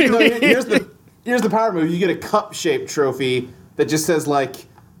That's you. No, here's the power move. You get a cup-shaped trophy that just says, like,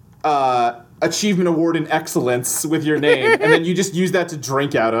 Achievement Award in Excellence with your name, and then you just use that to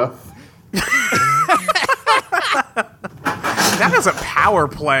drink out of. That is a power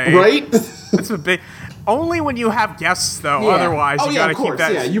play. Right? That's a big... Only when you have guests, though. Yeah. Otherwise, Oh, you yeah, gotta of course. keep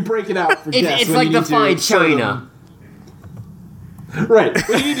that... Yeah, you break it out for guests. It's when like you the need to fine show china. them- Right.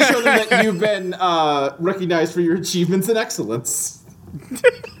 When you need to show them that you've been recognized for your achievements in excellence. That'd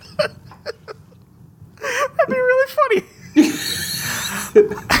be really funny.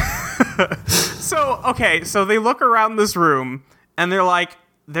 So they look around this room, and they're like,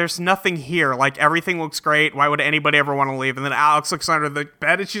 there's nothing here. Like, everything looks great. Why would anybody ever want to leave? And then Alex looks under the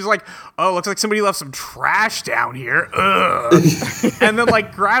bed, and she's like, oh, looks like somebody left some trash down here. Ugh. And then,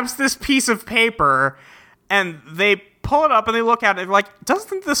 like, grabs this piece of paper, and they pull it up, and they look at it, and they're like,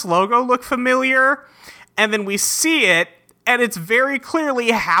 doesn't this logo look familiar? And then we see it, and it's very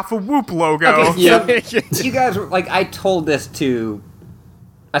clearly half a Whoop logo. Okay, so you guys were like, I told this to.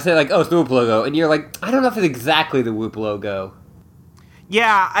 I said like, oh, it's the Whoop logo, and you're like, I don't know if it's exactly the Whoop logo.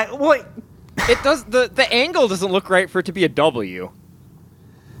 Yeah, It does the angle doesn't look right for it to be a W.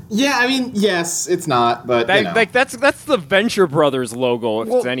 Yeah, I mean, yes, it's not, but you know. Like that's the Venture Brothers logo if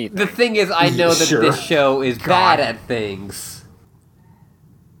it's anything. The thing is, I know that Sure. this show is bad at things.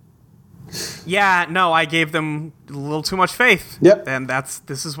 yeah, no, I gave them a little too much faith. Yep. And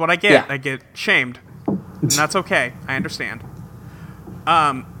this is what I get. Yeah. I get shamed. And that's okay. I understand.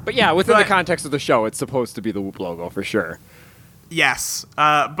 But yeah, within the But- context of the show, it's supposed to be the Whoop logo for sure. Yes.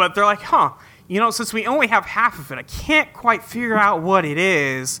 But they're like, since we only have half of it, I can't quite figure out what it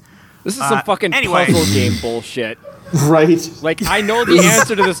is. This is some fucking anyway. puzzle game bullshit. Right. Like, I know the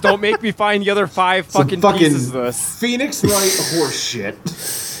answer to this. Don't make me find the other 5 Some fucking fucking pieces of this. Phoenix Wright horse shit.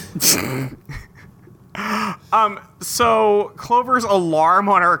 So Clover's alarm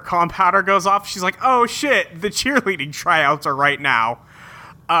on her compounder goes off. She's like, oh shit, the cheerleading tryouts are right now.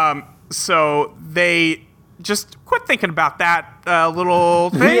 So they just quit thinking about that little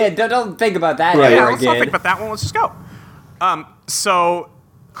thing. Yeah, don't think about that Right. Yeah, ever let's not think again. about that one. Let's just go. So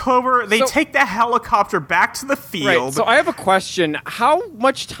Clover, they So- take the helicopter back to the field. Right, so I have a question. How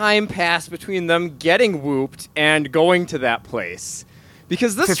much time passed between them getting whooped and going to that place?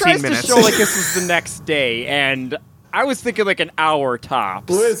 Because this 15 tries minutes. to show like this was the next day, and I was thinking like an hour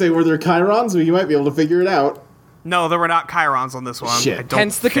tops. Wait a second, were there chirons? Well, you might be able to figure it out. No, there were not chirons on this one. Shit. I don't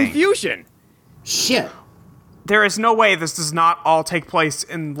Hence the think. confusion. Shit. There is no way this does not all take place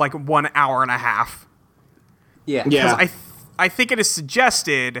in like 1 hour and a half. Yeah. Yeah. Because I think it is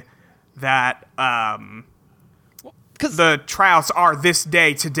suggested that Because the tryouts are this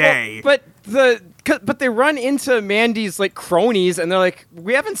day today. but they run into Mandy's like cronies, and they're like,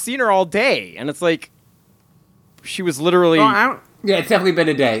 we haven't seen her all day, and it's like she was literally. Well, I don't- Yeah, it's definitely been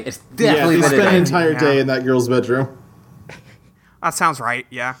a day. It's Yeah, definitely they been spent a an day. entire Yeah. day in that girl's bedroom. that sounds right,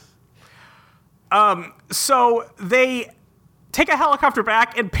 yeah. So they take a helicopter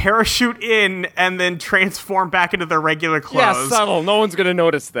back and parachute in and then transform back into their regular yeah, clothes. subtle. No one's gonna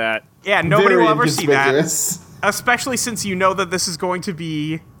notice that. Yeah, nobody Very will ever see that. inconspicuous. Especially since you know that this is going to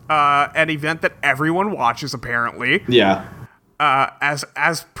be an event that everyone watches, apparently. Yeah.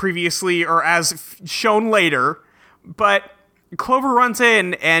 As previously or as shown later. But Clover runs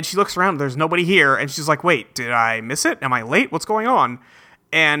in and she looks around. There's nobody here, and she's like, "Wait, did I miss it? Am I late? What's going on?"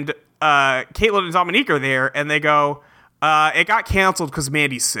 And Caitlin and Dominique are there, and they go, "It got canceled because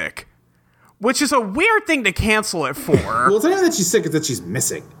Mandy's sick," which is a weird thing to cancel it for. Well, it's not even that she's sick, it's that she's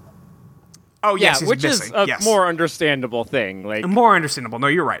missing. Oh Yeah, yes, he's which missing. is a yes. more understandable thing. Like, More understandable. No,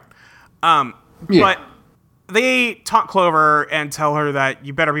 you're right. Yeah. But they taunt Clover and tell her that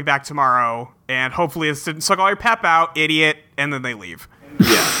you better be back tomorrow, and hopefully it didn't suck all your pep out, idiot, and then they leave.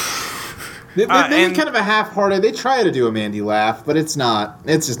 Yeah. They and- did kind of a half-hearted. They try to do a Mandy laugh, but it's not.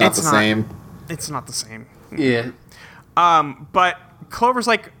 It's just not the same. It's not the same. Yeah. But Clover's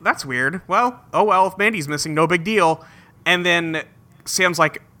like, that's weird. Well, oh well, if Mandy's missing, no big deal. And then Sam's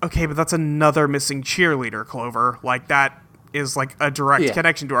like, okay, but that's another missing cheerleader, Clover. Like, that is like a direct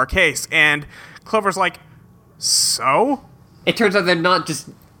connection to our case. And Clover's like, so? It turns out they're not just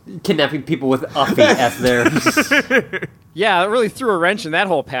kidnapping people with Uffy as their... Yeah, it really threw a wrench in that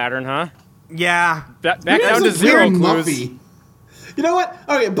whole pattern, huh? Yeah. Back Maybe down to that's a zero weird clues. Muffy. You know what?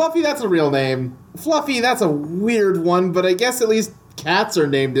 Okay, Buffy, that's a real name. Fluffy, that's a weird one, but I guess at least cats are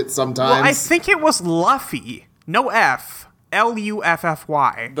named it sometimes. Well, I think it was Luffy. No F. Luffy.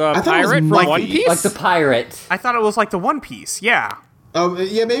 The I thought it was pirate from Mikey. One Piece? like the pirate. I thought it was like the One Piece. Yeah.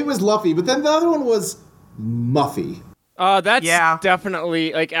 Yeah, maybe it was Luffy, but then the other one was Muffy. That's Yeah.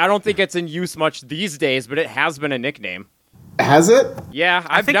 definitely, like, I don't think it's in use much these days, but it has been a nickname. Has it? Yeah,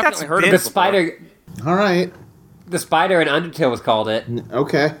 I've think that's definitely heard been- of The it before. spider... All right. The spider in Undertale was called it.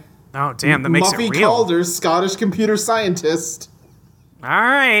 Okay. Oh, damn, that makes Muffy it real. Calder, Scottish computer scientist. All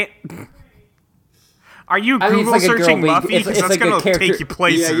right. Are you I mean, it's Google like a girl searching league. Muffy? It's Because that's like a going to character- take you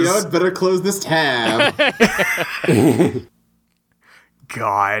places. Yeah, you know what? Better close this tab.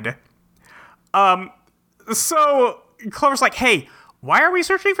 God. So Clover's like, hey, why are we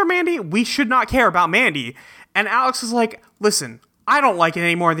searching for Mandy? We should not care about Mandy. And Alex is like, listen, I don't like it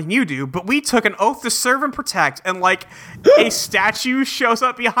any more than you do, but we took an oath to serve and protect, and like a statue shows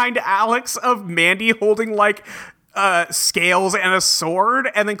up behind Alex of Mandy holding like scales and a sword,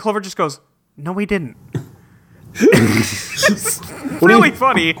 and then Clover just goes, no, we didn't. Really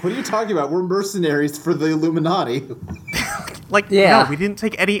funny. What are you talking about? We're mercenaries for the Illuminati. Like, Yeah. no, we didn't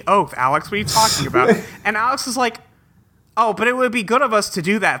take any oath, Alex. What are you talking about? And Alex is like, oh, but it would be good of us to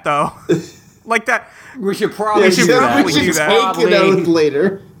do that, though. Like that. We should probably should do probably that. do that. take an oath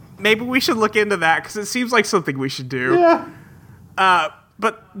later. Maybe we should look into that because it seems like something we should do. Yeah.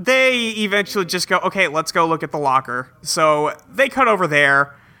 But they eventually just go, okay, let's go look at the locker. So they cut over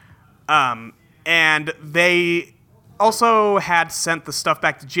there, and they also had sent the stuff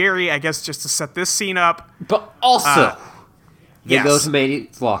back to Jerry, I guess, just to set this scene up. But also, they yes. go to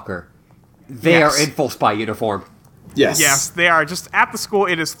Mandy's locker. They Yes. are in full spy uniform. Yes. Yes, they are just at the school.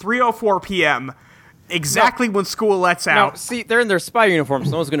 It is 3:04 p.m., exactly when school lets Now, out. see, they're in their spy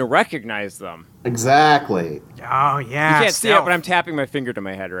uniforms. No one's going to recognize them. Exactly. Oh, yeah. You can't see it, but I'm tapping my finger to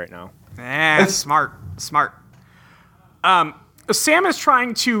my head right now. Smart. Sam is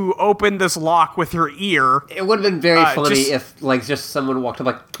trying to open this lock with her ear. It would have been very funny just- if, like, just someone walked up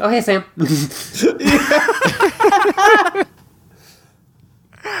like, "Oh, hey, Sam."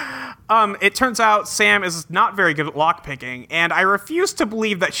 It turns out Sam is not very good at lock picking, and I refuse to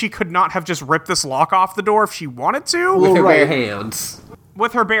believe that she could not have just ripped this lock off the door if she wanted to With her bare right. hands.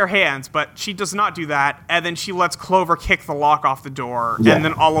 with her bare hands, but she does not do that, and then she lets Clover kick the lock off the door, Yeah. and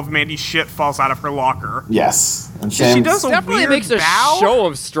then all of Mandy's shit falls out of her locker. Yes. And She Sam's- does a Definitely weird makes a bow. show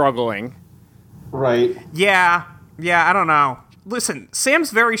of struggling. Right. Yeah, I don't know. Listen,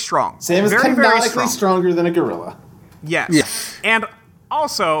 Sam's very strong. Sam is very, canonically stronger than a gorilla. Yes. Yes. And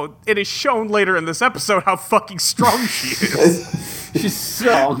also, it is shown later in this episode how fucking strong she is. She's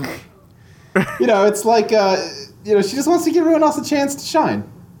strong. You know, it's like, she just wants to give everyone else a chance to shine.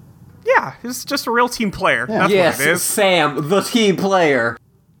 Yeah, it's just a real team player. Yeah. That's Yes, what it is. Sam, the team player.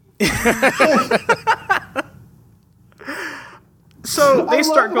 So they I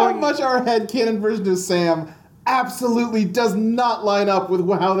start love going. how much our headcanon version of Sam absolutely does not line up with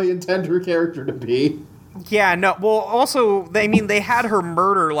how they intend her character to be. Yeah, no. Well, also, they had her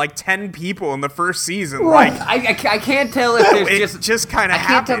murder like 10 people in the first season. Right. Like, I can't tell if there's it just kind of I can't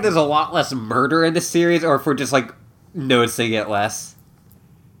tell if happened. there's a lot less murder in this series or if we're just, like, noticing it less.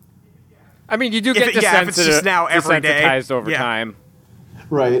 I mean, you do get if it's just now every day. desensitized over Yeah. time.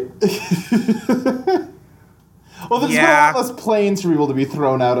 Right. Well, there's been Yeah. a lot less planes for people to be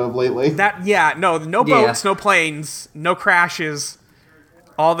thrown out of lately. No Yeah. boats, no planes, no crashes.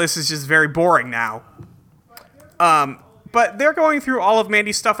 All this is just very boring now. But they're going through all of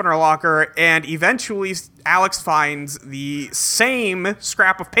Mandy's stuff in her locker, and eventually Alex finds the same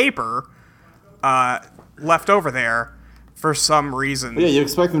scrap of paper left over there for some reason. Yeah, you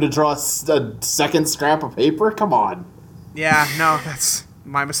expect them to draw a second scrap of paper? Come on. Yeah, no, that's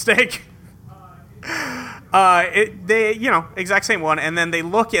my mistake. Exact same one, and then they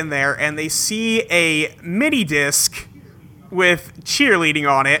look in there and they see a mini disc with cheerleading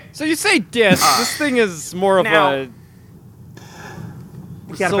on it. So you say disc. This thing is more of now- a...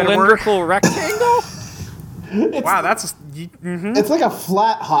 We got a better word. cylindrical rectangle? Wow, that's It's like a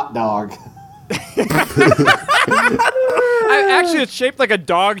flat hot dog. Actually, it's shaped like a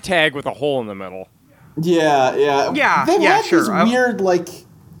dog tag with a hole in the middle. Yeah. Yeah, They've yeah, had sure. this weird, like,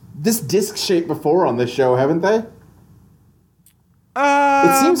 this disc shape before on this show, haven't they?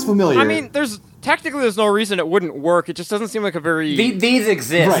 It seems familiar. I mean, there's no reason it wouldn't work. It just doesn't seem like a very These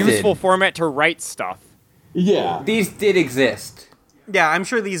existed. useful format to write stuff. yeah. These did exist. Yeah, I'm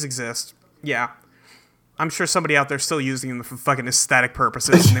sure these exist. Yeah. I'm sure somebody out there still using them for fucking aesthetic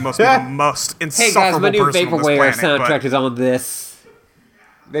purposes, and they must be the most Hey insufferable guys, my new person on this Vaporwave planet. soundtrack is on this.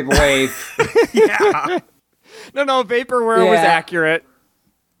 Vaporwave. Yeah. No, Vaporware was Yeah. accurate.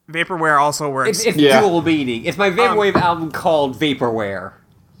 Vaporware also works. It's Yeah. dual meaning. It's my Vaporwave album called Vaporware.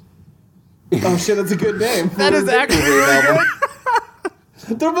 Oh shit, that's a good name. That is actually really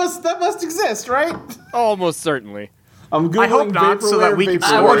good. That must exist, right? Almost certainly. I'm googling I hope not, so that we can-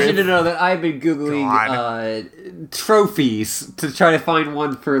 I want you to know that I've been Googling God. trophies to try to find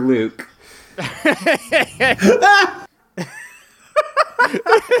one for Luke.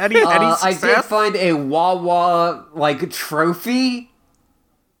 Any I success? did find a Wawa, trophy.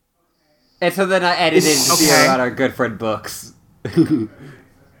 And so then I edited to see Okay. about our good friend books.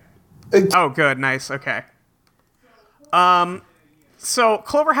 Oh, good, nice, okay. So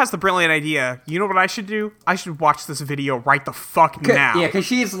Clover has the brilliant idea. You know what I should do? I should watch this video right the fuck now. Yeah, because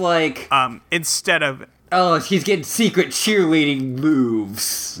she's like, Instead of oh, she's getting secret cheerleading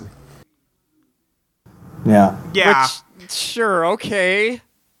moves. Yeah. yeah, Which, sure, okay.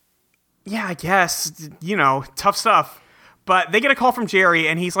 yeah, I guess tough stuff. But they get a call from Jerry,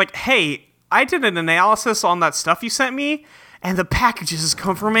 and he's like, "Hey, I did an analysis on that stuff you sent me, and the packages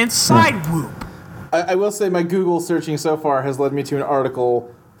come from inside Whoop." I will say my Google searching so far has led me to an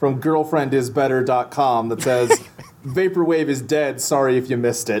article from girlfriendisbetter.com that says, Vaporwave is dead, sorry if you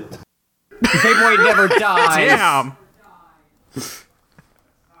missed it. Vaporwave never dies. Damn.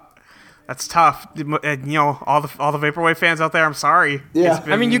 That's tough. All the Vaporwave fans out there, I'm sorry. Yeah. It's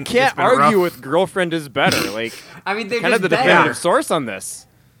been- I mean, you it's can't been argue rough. with girlfriend is better. Like, I mean, they're kind of just the better. definitive source on this.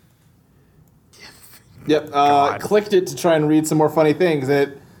 Yep, clicked it to try and read some more funny things, and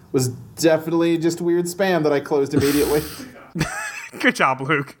it was definitely just weird spam that I closed immediately. Good job,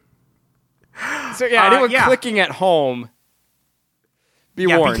 Luke. So yeah, anyone yeah. clicking at home, be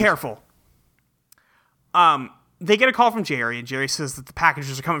Yeah, warned. be careful. They get a call from Jerry, and Jerry says that the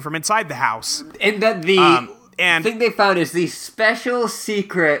packages are coming from inside the house. And that the And thing they found is the special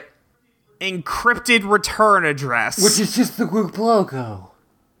secret, encrypted return address. which is just the group logo.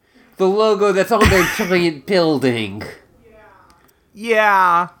 The logo that's on their giant building.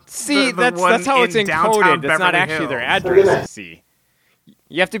 yeah. See, the that's one how it's in downtown encoded. It's not Beverly actually their Hills. address. See,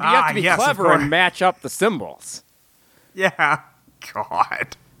 you have to be yes, of clever course. and match up the symbols. Yeah.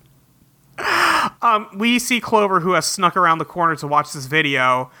 God. We see Clover, who has snuck around the corner to watch this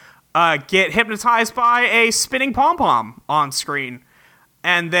video, get hypnotized by a spinning pom-pom on screen.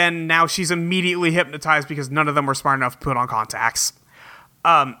 And then now she's immediately hypnotized because none of them were smart enough to put on contacts.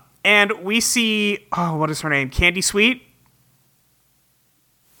 And we see, what is her name? Candy Sweet?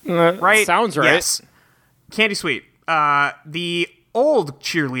 Right? Sounds right. Yes. Candy Sweet. The old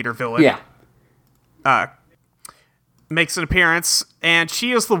cheerleader villain. Yeah. Makes an appearance, and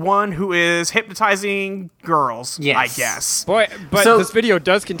she is the one who is hypnotizing girls, Yes. I guess. Boy, but So- this video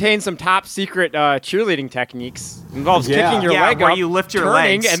does contain some top secret cheerleading techniques. It involves Yeah. kicking your Yeah, leg where up, you lift your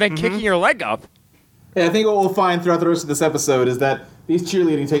turning, legs. and then kicking your leg up. Yeah, I think what we'll find throughout the rest of this episode is that these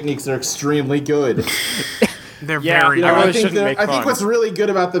cheerleading techniques are extremely good. They're Yeah, very you know, good. really I think shouldn't make I think fun. what's really good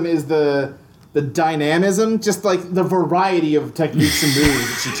about them is the dynamism, just like the variety of techniques and moves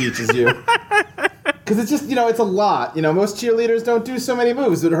that she teaches you. Because it's just, it's a lot. Most cheerleaders don't do so many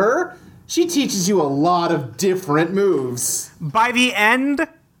moves, but her, she teaches you a lot of different moves. By the end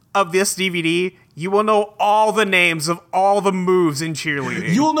of this DVD, you will know all the names of all the moves in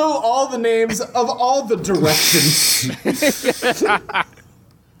cheerleading. You'll know all the names of all the directions.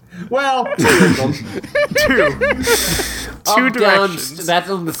 Well, two of them. Two Up, down, directions. that's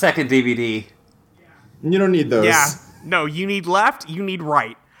on the second DVD. You don't need those. Yeah. No, you need left, you need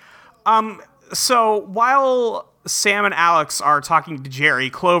right. So while Sam and Alex are talking to Jerry,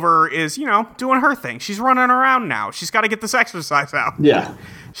 Clover is, doing her thing. She's running around now. She's got to get this exercise out. Yeah.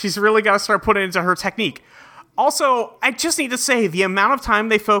 She's really got to start putting it into her technique. Also, I just need to say, the amount of time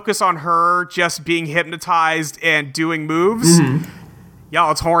they focus on her just being hypnotized and doing moves, y'all,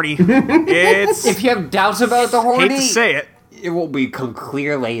 it's horny. It's, If you have doubts about the horny, hate to say it. it will become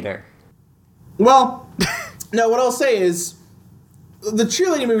clear later. Well, no, what I'll say is the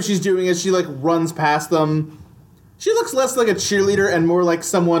cheerleading move she's doing is she runs past them. She looks less like a cheerleader and more like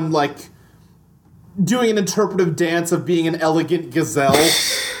someone, like, doing an interpretive dance of being an elegant gazelle.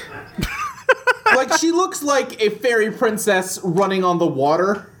 Like, she looks like a fairy princess running on the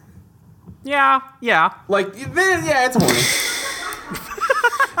water. Yeah. Like, yeah, it's horny.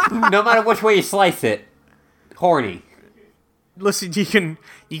 No matter which way you slice it, horny. Listen, you can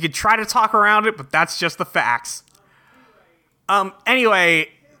try to talk around it, but that's just the facts. Anyway,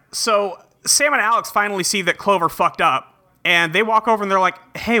 so Sam and Alex finally see that Clover fucked up, and they walk over and they're like,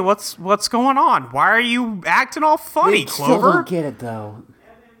 "Hey, what's going on? Why are you acting all funny, Clover?" Don't get it though.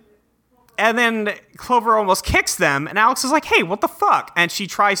 And then Clover almost kicks them, and Alex is like, "Hey, what the fuck?" And she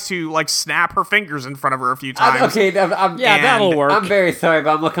tries to, like, snap her fingers in front of her a few times. Yeah, that'll work. I'm very sorry,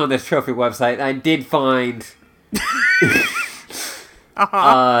 but I'm looking on this trophy website, and I did find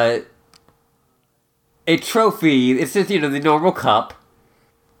a trophy. It's just, the normal cup.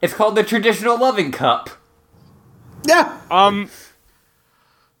 It's called the traditional loving cup. Yeah.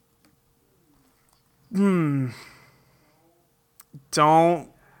 Don't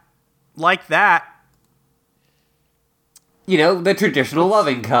like that. The traditional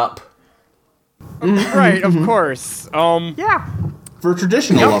loving cup. Right, of course. Yeah. For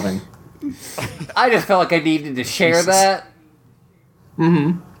traditional loving. I just felt like I needed to share that.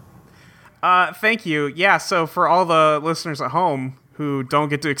 Thank you. Yeah, so for all the listeners at home who don't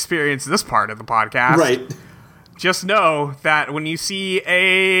get to experience this part of the podcast, Right. just know that when you see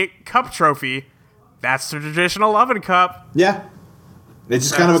a cup trophy, that's the traditional oven cup. Yeah. It's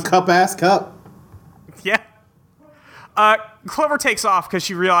just kind of a cup-ass cup. Yeah. Clover takes off because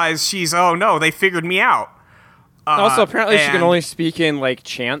she realized oh no, they figured me out. Also, apparently she can and- only speak in, like,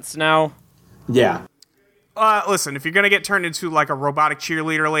 chants now. Yeah. Listen, if you're gonna get turned into, like, a robotic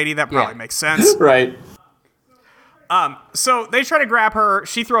cheerleader lady, that probably makes sense. Right. So they try to grab her,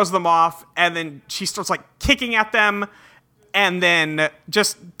 she throws them off, and then she starts, like, kicking at them, and then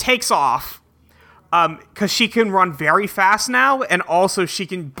just takes off. Because she can run very fast now, and also she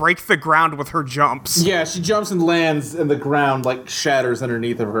can break the ground with her jumps. Yeah, she jumps and lands, and the ground, like, shatters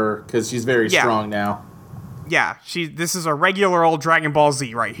underneath of her, because she's very strong now. Yeah, this is a regular old Dragon Ball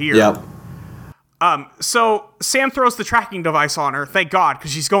Z right here. Yep. So Sam throws the tracking device on her, thank God,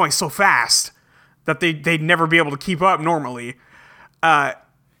 because she's going so fast that they'd never be able to keep up normally. And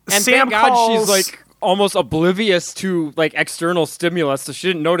Sam thank God calls, she's, like, almost oblivious to, like, external stimulus, so she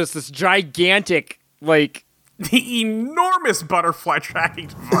didn't notice this gigantic, like... the enormous butterfly tracking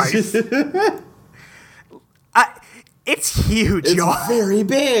device. It's huge, It's y'all. very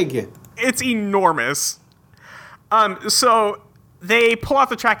big. It's enormous. So they pull out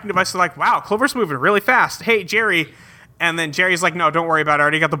the tracking device. They're like, wow, Clover's moving really fast. Hey, Jerry. And then Jerry's like, no, don't worry about it. I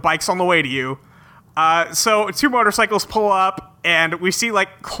already got the bikes on the way to you. So two motorcycles pull up, and we see,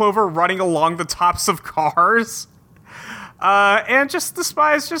 like, Clover running along the tops of cars. And just the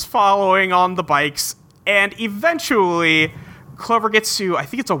spies just following on the bikes. And eventually, Clover gets to, I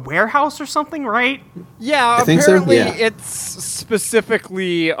think it's a warehouse or something, right? Yeah, think so, apparently yeah. it's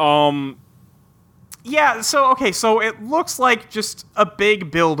specifically, Yeah, so it looks like just a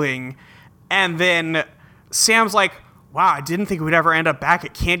big building, and then Sam's like, wow, I didn't think we'd ever end up back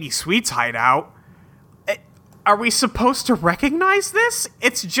at Candy Sweet's hideout. Are we supposed to recognize this?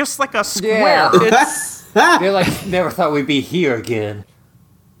 It's just like a square. it's... They're like, never thought we'd be here again.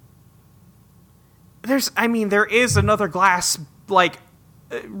 There is another glass, like,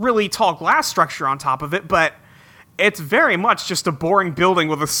 really tall glass structure on top of it, but it's very much just a boring building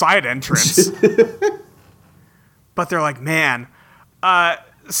with a side entrance. But they're like, man.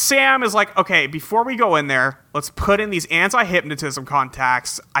 Sam is like, okay, before we go in there, let's put in these anti-hypnotism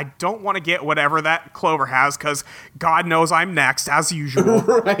contacts. I don't want to get whatever that Clover has, because God knows I'm next, as usual.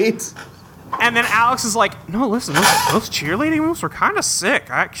 Right. And then Alex is like, no, listen, those cheerleading moves were kind of sick.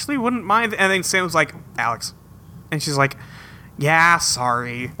 I actually wouldn't mind. And then Sam's like, Alex. And she's like, yeah,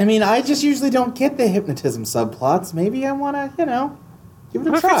 sorry. I mean, I just usually don't get the hypnotism subplots. Maybe I want to, give it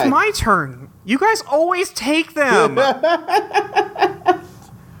a What if try. it's my turn? You guys always take them.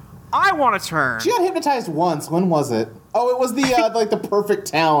 I want a turn. She got hypnotized once. When was it? Oh, it was the like the Perfect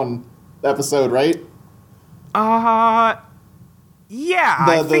Town episode, right? Yeah,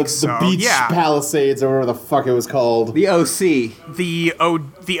 I think so. The Beach yeah. Palisades, or whatever the fuck it was called. The OC. The OC? Oh,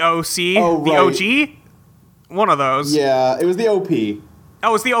 The right. OG? One of those. Yeah, it was the OP.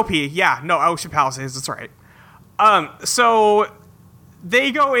 Oh, it's the OP. Yeah, no, Ocean Palisades, that's right. So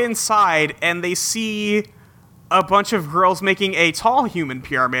they go inside and they see a bunch of girls making a tall human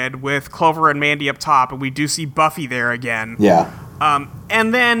pyramid with Clover and Mandy up top, and we do see Buffy there again. Yeah.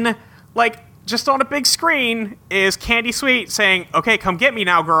 And then, like, just on a big screen is Candy Sweet saying, okay, come get me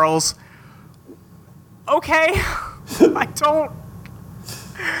now, girls. Okay. I don't.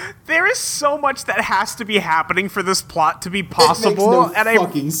 There is so much that has to be happening for this plot to be possible, It makes no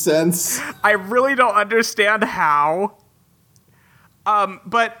fucking sense. I really don't understand how.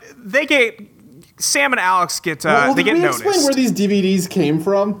 But they get Sam and Alex get they get did we noticed. explain where these DVDs came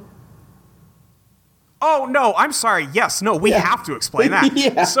from? Oh, no, I'm sorry. Yes, no, we have to explain that.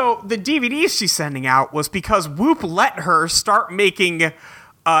 Yeah. So the DVDs she's sending out was because Whoop let her start making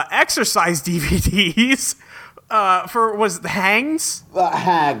exercise DVDs for, was it the Hangs?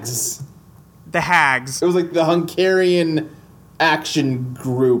 Hags. The Hags. It was like the Hungarian action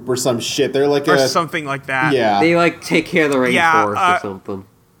group or some shit. They're like Or something like that. Yeah. They like take care of the rainforest Yeah, or something.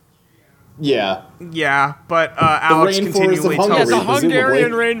 Yeah. Yeah, but Alex rainforest of continually Hungary. tells Yeah, the presumably.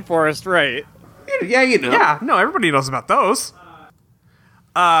 Hungarian rainforest, right? Yeah, you know. Yeah, no, everybody knows about those.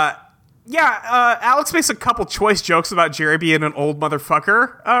 Alex makes a couple choice jokes about Jerry being an old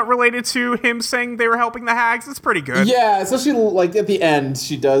motherfucker related to him saying they were helping the Hags. It's pretty good. Yeah, especially like at the end,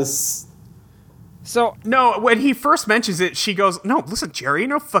 she does. So No, when he first mentions it, she goes, "No, listen, Jerry, you're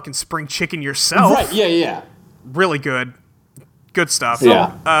no fucking spring chicken yourself." Right, yeah. Really good. Good stuff.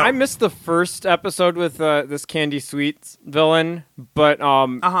 Yeah. I missed the first episode with this Candy Sweets villain, but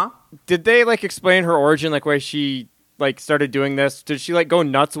did they like explain her origin, like why she like started doing this? Did she like go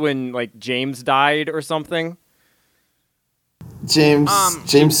nuts when like James died or something? James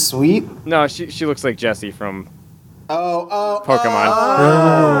Sweet? No, she looks like Jessie from Oh, Pokemon.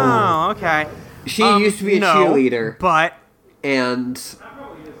 Oh, okay. She used to be a No, cheerleader, but and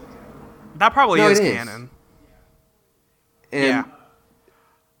that probably No, is it is. canon. and Yeah.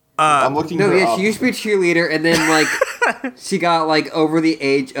 I'm looking no, her yeah, up. she used to be a cheerleader, and then like she got like over the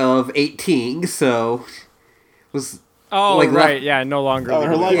age of 18, so was Oh, like, right, left- yeah, no longer. Oh, her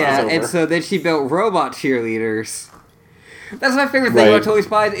legal. life yeah, over. and so then she built robot cheerleaders. That's my favorite thing Right. about Totally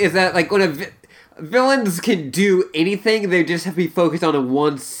Spies is that like when villains can do anything, they just have to be focused on a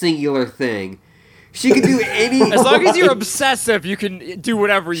one singular thing. She can do any. As long as you're obsessive, you can do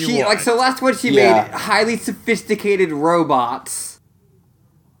whatever you She want. like so last one she Yeah. made highly sophisticated robots.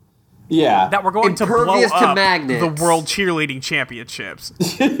 Yeah. That we're going to blow Impervious to up magnets. the World Cheerleading Championships.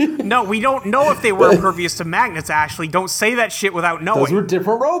 No, we don't know if they were impervious to magnets, Ashley. Don't say that shit without knowing. Those were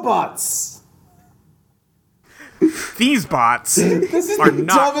different robots. These bots This is are the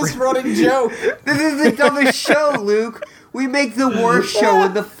not dumbest running joke. This is the dumbest show, Luke. We make the worst show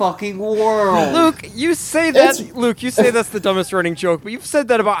in the fucking world. Luke, you say that. It's- Luke, you say that's the dumbest running joke, but you've said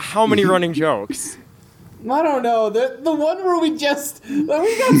that about how many running jokes? I don't know. The one where we got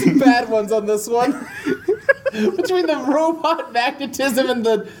some bad ones on this one. Between the robot magnetism and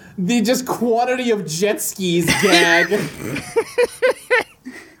the just quantity of jet skis gag.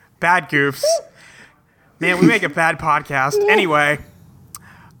 bad goofs. Man, we make a bad podcast. Anyway,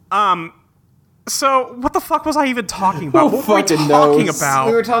 so what the fuck was I even talking about? Who What were we fucking talking knows? about?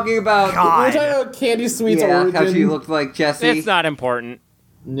 We were talking about God. We're talking about Candy Sweet's yeah, origin. how she looked like Jessie. It's not important.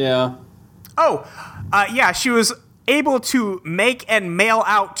 Yeah. Oh, yeah, she was able to make and mail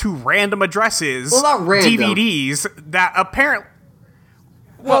out to random addresses Well, not random. DVDs that apparently.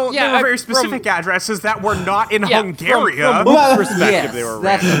 Well, yeah, there were very from- specific addresses that were not in Yeah, Hungary From Well, Luke's perspective, Yes, they were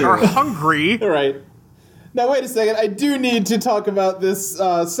that's random. or true. Hungary. All right. Now, wait a second. I do need to talk about this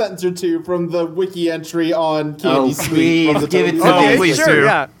sentence or two from the wiki entry on Candy Oh, Sweet. please, from the give it Totally to Spies me. Oh, please wiki. do. Sure,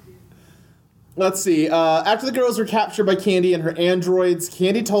 yeah. Let's see. After the girls were captured by Candy and her androids,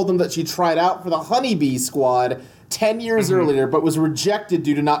 Candy told them that she tried out for the Honeybee Squad 10 years earlier, but was rejected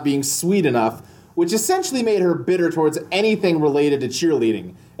due to not being sweet enough, which essentially made her bitter towards anything related to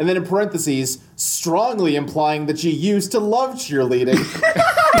cheerleading. And then in parentheses, strongly implying that she used to love cheerleading.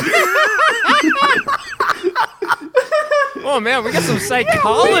 Oh man, we got some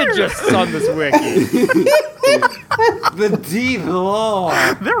psychologists on this wiki. The deep lore.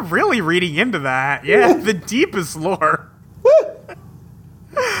 They're really reading into that. Yeah, the deepest lore.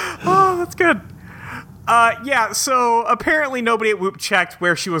 Oh, that's good. Yeah, so apparently nobody at Whoop checked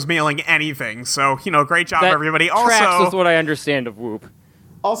where she was mailing anything. So, great job, That everybody. tracks Also, with what I understand of Whoop.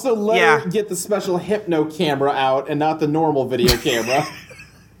 Also, let Yeah. her get the special hypno camera out and not the normal video camera.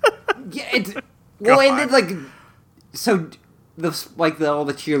 Yeah, it's well, and God. then like so all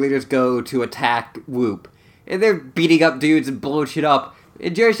the cheerleaders go to attack Whoop, and they're beating up dudes and blowing shit up,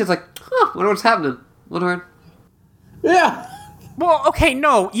 and Jerry's just like, wonder what's happening. Wonder. Yeah. well, okay,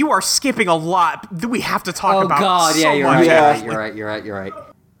 no, you are skipping a lot that we have to talk Oh about. God, so yeah, you're much, right, Yeah. you're right.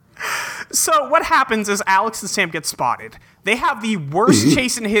 So what happens is Alex and Sam get spotted. They have the worst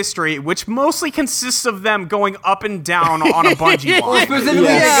chase in history, which mostly consists of them going up and down on a bungee line. Specifically,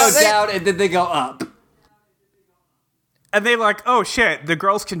 Yeah, they go they- down and then they go up. And they're like, oh shit, the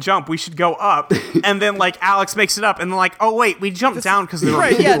girls can jump, we should go up. And then like Alex makes it up, and they're like, oh wait, we jumped down because there were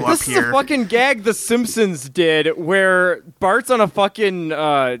Right, people yeah, up this is here. a fucking gag The Simpsons did where Bart's on a fucking,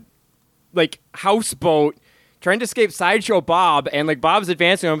 like, houseboat trying to escape Sideshow Bob, and, like, Bob's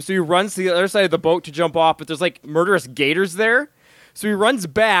advancing him, so he runs to the other side of the boat to jump off, but there's, like, murderous gators there. So he runs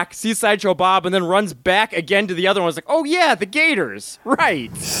back, sees Sideshow Bob, and then runs back again to the other one. It's like, oh yeah, the gators.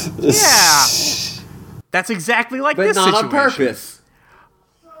 Right. Yeah. That's exactly like But this not situation. on purpose.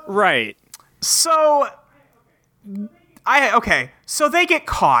 Right. So, so they get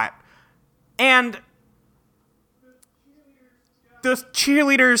caught, and the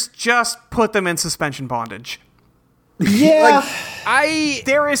cheerleaders just put them in suspension bondage. Yeah.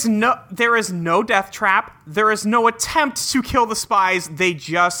 There is no death trap. There is no attempt to kill the spies. They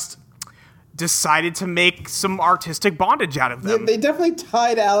just decided to make some artistic bondage out of them. They definitely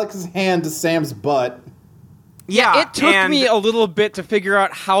tied Alex's hand to Sam's butt. Yeah, It took me a little bit to figure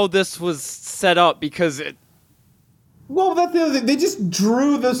out how this was set up because Well, that's the other thing. They just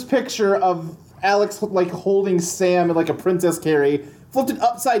drew this picture of Alex like holding Sam like a Princess Carrie, flipped it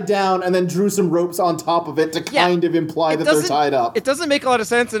upside down, and then drew some ropes on top of it to kind of imply that they're tied up. It doesn't make a lot of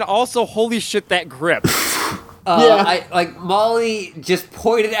sense, and also, holy shit, that grip. Like Molly just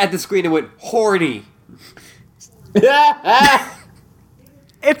pointed at the screen and went horny.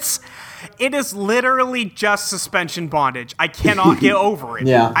 It is literally just suspension bondage. I cannot get over it.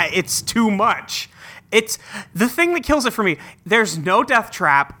 Yeah. It's too much. It's the thing that kills it for me. There's no death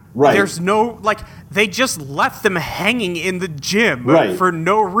trap. Right. There's no, like, they just left them hanging in the gym Right. for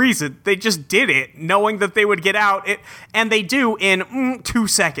no reason. They just did it knowing that they would get out. And they do in 2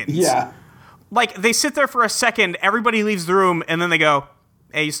 seconds. Yeah. Like, they sit there for a second, everybody leaves the room, and then they go,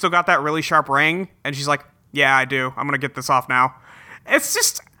 hey, you still got that really sharp ring? And she's like, yeah, I do. I'm going to get this off now. It's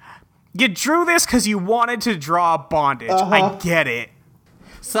just, you drew this because you wanted to draw bondage. I get it.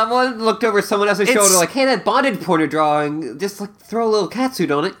 Someone looked over someone else's shoulder like, hey, that bondage porn drawing, just like throw a little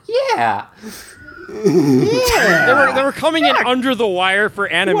catsuit on it. Yeah. They were coming in under the wire for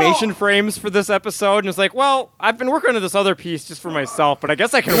animation frames for this episode, and it's like, well, I've been working on this other piece just for myself, but I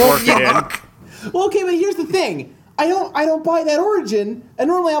guess I can work it in. Well, okay, but here's the thing. I don't buy that origin, and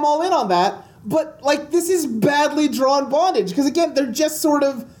normally I'm all in on that, but like this is badly drawn bondage because again, they're just sort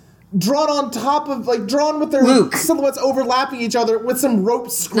of drawn on top of like drawn with their silhouettes overlapping each other with some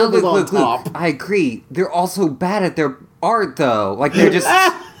ropes scribbled on top. I agree. They're also bad at their art though. Like they're just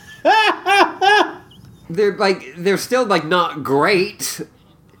they're still like not great.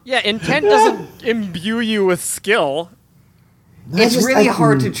 Yeah, intent doesn't imbue you with skill. It's really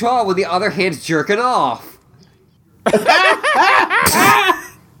hard to draw when the other hand's jerking off.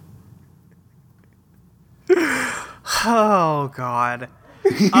 Oh, God.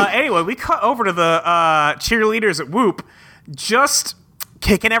 Anyway, we cut over to the cheerleaders at Whoop just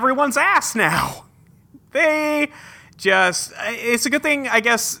kicking everyone's ass now. It's a good thing, I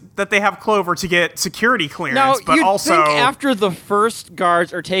guess, that they have Clover to get security clearance, Now, but you'd also... think after the first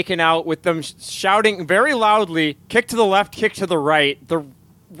guards are taken out with them shouting very loudly, kick to the left, kick to the right, the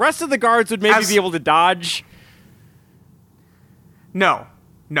rest of the guards would maybe be able to dodge. No.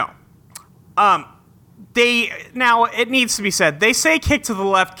 Now, it needs to be said, they say kick to the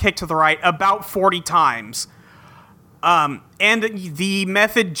left, kick to the right about 40 times. And the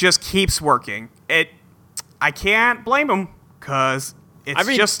method just keeps working. I can't blame them, because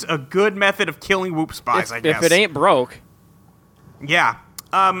it's just a good method of killing Whoop spies, I guess. If it ain't broke. Yeah.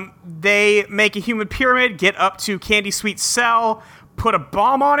 They make a human pyramid, get up to Candy Sweet's cell, put a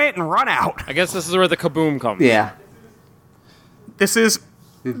bomb on it, and run out. I guess this is where the kaboom comes. Yeah. This is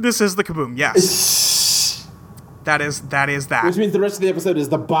the kaboom, yes. That is that. Which means the rest of the episode is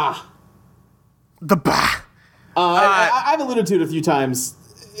the bah. The bah. I've alluded to it a few times.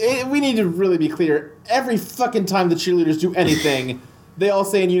 We need to really be clear. Every fucking time the cheerleaders do anything, they all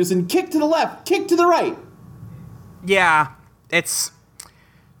say in unison, kick to the left, kick to the right. Yeah, it's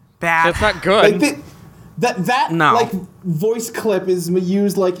bad. That's not good. Like that No. like voice clip is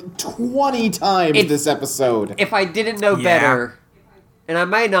used like 20 times this episode. If I didn't know better, and I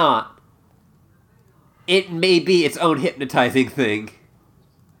might not, it may be its own hypnotizing thing.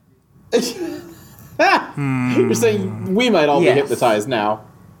 You're saying we might all be hypnotized now.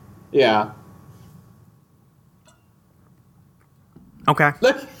 Yeah. Okay.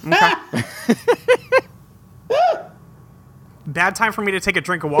 Bad time for me to take a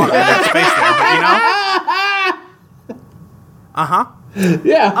drink of water in that space there, but you know?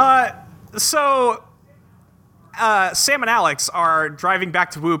 Yeah. So, Sam and Alex are driving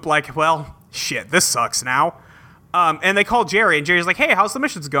back to Whoop like, well, shit, this sucks now. And they call Jerry, and Jerry's like, hey, how's the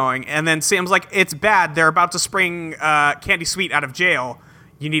missions going? And then Sam's like, it's bad. They're about to spring Candy Sweet out of jail.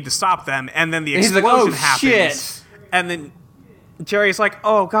 You need to stop them. And then the he's like, explosion "Oh, happens. shit." And then Jerry's like,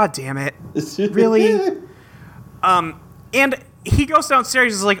 oh, god damn it. Really? And he goes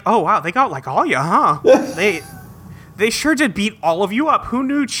downstairs and is like, oh, wow, they got like all you, huh? They sure did beat all of you up. Who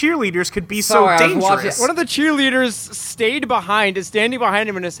knew cheerleaders could be Sorry, I so was watching- dangerous? One of the cheerleaders is standing behind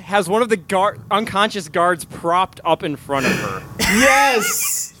him, and has one of the unconscious guards propped up in front of her.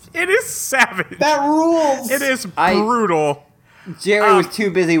 Yes! It is savage. That rules! It is brutal. Jerry was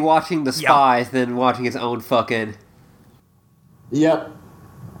too busy watching The Spies than watching his own fucking... Yep.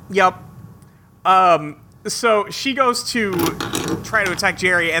 Yep. So she goes to try to attack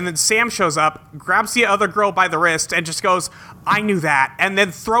Jerry, and then Sam shows up, grabs the other girl by the wrist, and just goes, I knew that, and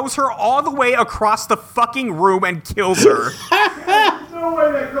then throws her all the way across the fucking room and kills her.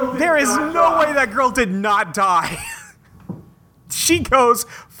 There is no way that girl did not die. She goes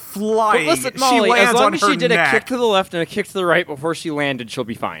flying. But listen, she Molly, lands as long on as her she did neck. a kick to the left and a kick to the right before she landed, she'll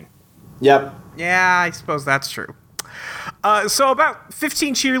be fine. Yep. Yeah, I suppose that's true. So about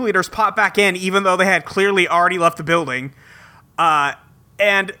 15 cheerleaders pop back in, even though they had clearly already left the building.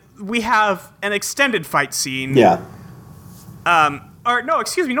 And we have an extended fight scene. Yeah. Or, no,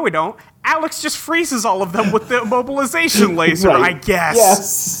 excuse me, no we don't. Alex just freezes all of them with the immobilization laser, Right. I guess.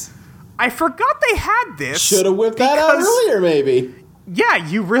 Yes. I forgot they had this. Should have whipped that out because- earlier, maybe. Yeah,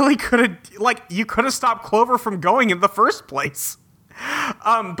 you really could have, you could have stopped Clover from going in the first place.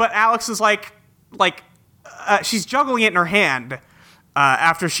 But Alex is she's juggling it in her hand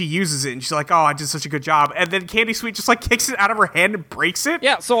after she uses it, and she's like, oh, I did such a good job. And then Candy Sweet just, kicks it out of her hand and breaks it.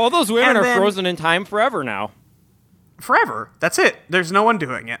 Yeah, so all those women And are then- frozen in time forever now. Forever. That's it. There's no one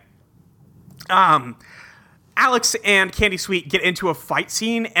doing it. Alex and Candy Sweet get into a fight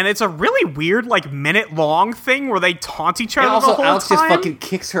scene, and it's a really weird, minute-long thing where they taunt each other And the also, whole Alex time. just fucking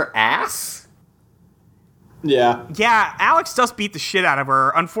kicks her ass? Yeah. Yeah, Alex does beat the shit out of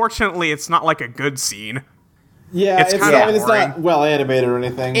her. Unfortunately, it's not a good scene. Yeah, It's it's, kinda I mean, it's not boring. well animated or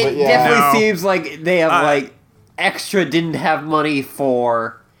anything, It but yeah. definitely No. seems like they have, extra didn't have money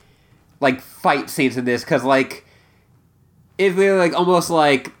for, fight scenes in this, because, it's really, almost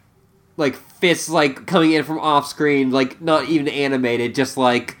fists, coming in from off-screen, not even animated, just,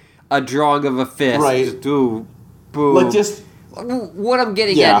 a drawing of a fist. Right. Just, ooh, boom. just What I'm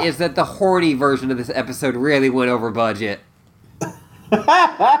getting Yeah. at is that the horny version of this episode really went over budget.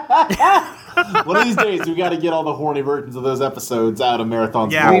 one of these days we got to get all the horny versions of those episodes out of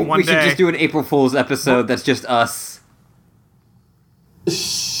Marathon. Yeah, School. one We should day. just do an April Fool's episode that's just us.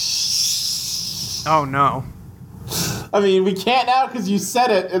 Oh, no. I mean, we can't now because you said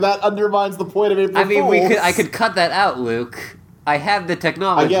it, and that undermines the point of April I mean, Fools. I could cut that out, Luke. I have the I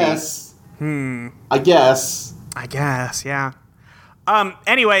technology. guess. I guess. I guess, yeah.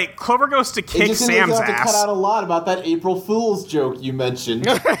 Anyway, Clover goes to It kick just seems like Sam's you have to cut ass. out a lot about that April Fool's joke you mentioned.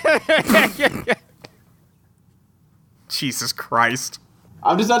 Jesus Christ.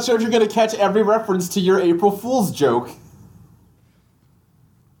 I'm just not sure if you're going to catch every reference to your April Fool's joke.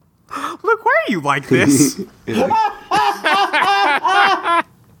 Look, why are you like this?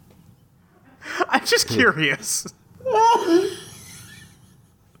 I'm just curious.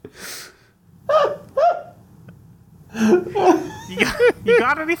 You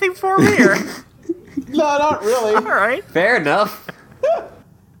got anything for me? Or? No, not really. All right. Fair enough.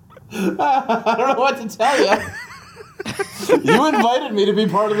 I don't know what to tell you. You invited me to be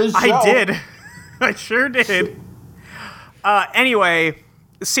part of this show. I did. I sure did. Anyway,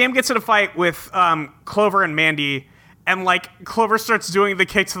 Sam gets in a fight with Clover and Mandy, and Clover starts doing the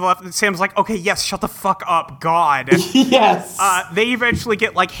kick to the left, and Sam's like, okay, yes, shut the fuck up, God. Yes. They eventually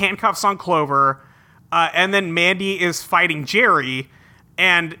get handcuffs on Clover, and then Mandy is fighting Jerry,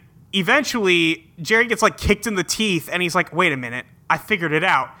 and eventually Jerry gets kicked in the teeth, and he's like, wait a minute, I figured it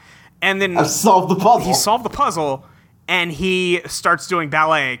out. And then I've solved the puzzle. he solved the puzzle, and he starts doing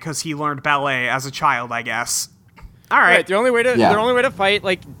ballet because he learned ballet as a child, I guess. All right. Right, the only way to Yeah. the only way to fight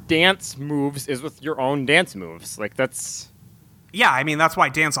dance moves is with your own dance moves. That's Yeah, I mean that's why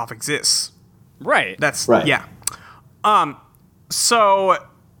Dance Off exists. right. Right. Yeah. So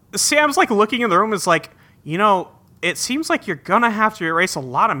Sam's looking in the room, is it seems like you're gonna have to erase a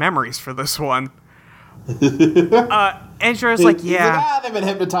lot of memories for this one. And Jerry's He's like, yeah. they've been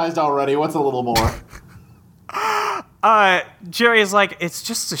hypnotized already. What's a little more? Jerry is like, it's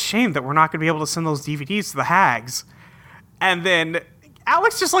just a shame that we're not gonna be able to send those DVDs to the hags. And then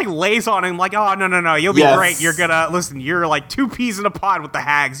Alex just lays on him oh no, you'll be Yes. great. You're gonna listen, you're two peas in a pod with the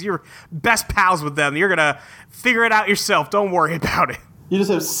hags. You're best pals with them. You're gonna figure it out yourself. Don't worry about it. You just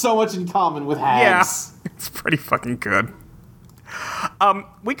have so much in common with Yeah. hags. It's pretty fucking good.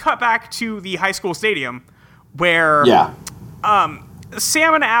 We cut back to the high school stadium where Yeah.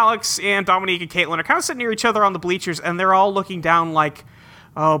 Sam and Alex and Dominique and Caitlin are kind of sitting near each other on the bleachers, and they're all looking down like,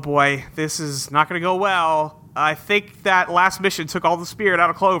 oh boy, this is not going to go well. I think that last mission took all the spirit out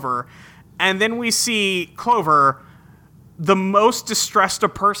of Clover. And then we see Clover, the most distressed a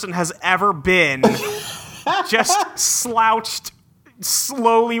person has ever been, just slouched,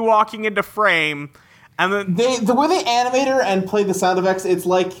 slowly walking into frame. And then The way they animate her and play the sound effects, it's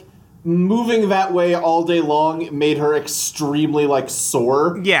like moving that way all day long made her extremely, like,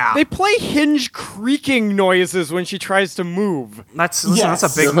 sore. yeah, They play hinge creaking noises when she tries to move. that's Yes.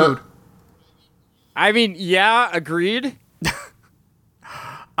 a big mood. I mean, yeah, agreed.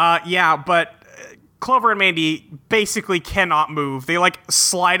 Yeah, but Clover and Mandy basically cannot move. They like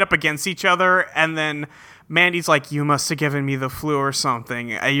slide up against each other, and then Mandy's like, "You must have given me the flu or something.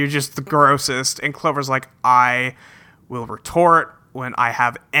 You're just the grossest." And Clover's like, "I will retort when I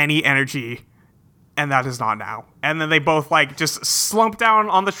have any energy, and that is not now." And then they both like just slump down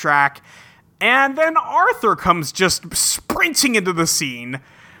on the track, and then Arthur comes just sprinting into the scene.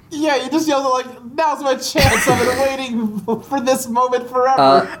 Yeah, you just yelled like, now's my chance. I've been waiting for this moment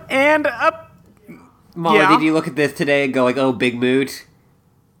forever. And Molly, Yeah. did you look at this today and go like, oh, big mood?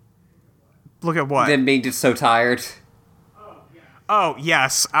 look at what? Then being just so tired. Oh,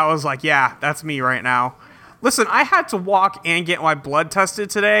 yes. I was like, yeah, that's me right now. Listen, I had to walk and get my blood tested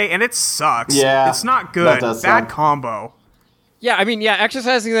today, and it sucks. Yeah, It's not that good. does Bad suck. combo. Yeah, I mean, yeah,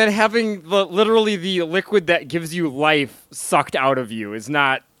 exercising and then having literally the liquid that gives you life sucked out of you is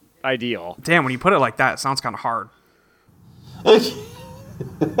not ideal. Damn, when you put it like that, it sounds kind of hard.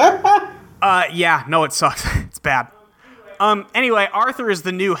 Yeah, no, it sucks. It's bad. Anyway, Arthur is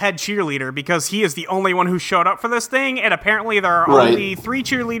the new head cheerleader because he is the only one who showed up for this thing, and apparently there are Right. only 3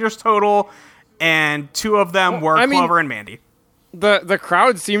 cheerleaders total, and 2 of them were I mean- Clover and Mandy. The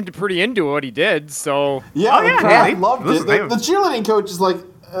crowd seemed pretty into what he did, so Yeah, Oh, the yeah, crowd they- loved listen, it. The cheerleading coach is like,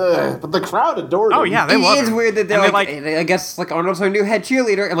 ugh, but the crowd adored him. Oh, yeah, they It love is him. weird that they're And like, I guess, like, Arnold's our new head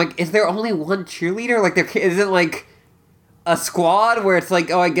cheerleader. And, like, is there only one cheerleader? Like, there isn't, like, a squad where it's like,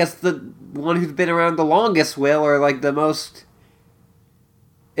 oh, I guess the one who's been around the longest will, or, like, the most...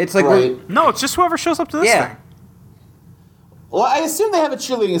 It's like, Right. No, it's just whoever shows up to this Yeah. thing. Well, I assume they have a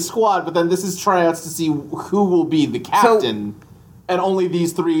cheerleading squad, but then this is tryouts to see who will be the captain. And only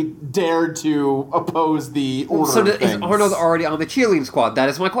these 3 dared to oppose the order so of is things. Arnold already on the cheerleading squad? That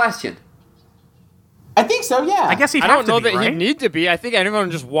is my question. I think so, yeah. I guess he'd I have don't to know be, that right? he'd need to be. I think anyone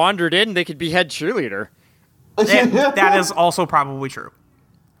just wandered in, they could be head cheerleader. And that is also probably true.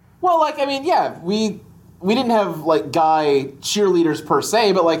 Well, like, I mean, yeah, we didn't have, like, guy cheerleaders per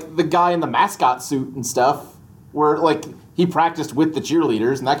se, but, like, the guy in the mascot suit and stuff, where, like, he practiced with the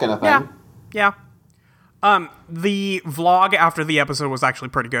cheerleaders and that kind of thing. Yeah. The vlog after the episode was actually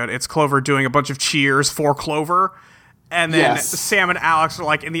pretty good. It's Clover doing a bunch of cheers for Clover, and then Yes. Sam and Alex are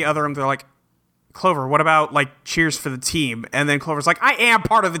like in the other room. They're like, Clover, what about like cheers for the team? And then Clover's like, I am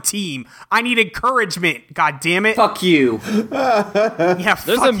part of the team. I need encouragement. God damn it. Fuck you. Yeah,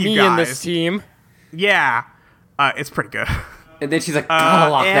 There's fuck a you me guys. in this team. Yeah. It's pretty good. And then she's like,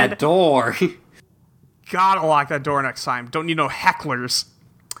 gotta lock and- that door. Gotta lock that door next time. Don't need no hecklers.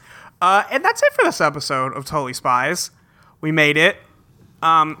 And that's it for this episode of Totally Spies. We made it.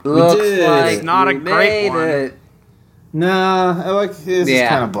 Looks did. like It's not we a great made one. it. Nah, I like this Yeah. is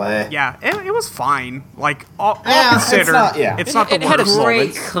kind of blah. Yeah, it was fine. Like, all Yeah, it's considered, not- yeah. it's not the It had worst. its Great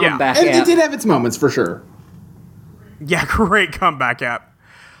moments. comeback. And it app. did have its moments for sure. Yeah, great comeback app.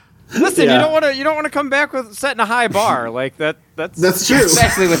 Listen, Yeah. you don't want to come back with setting a high bar like that. That's true.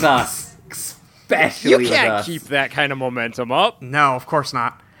 Especially with us. Especially You with can't us. keep that kind of momentum up. No, of course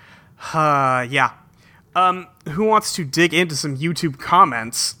not. Yeah. Who wants to dig into some YouTube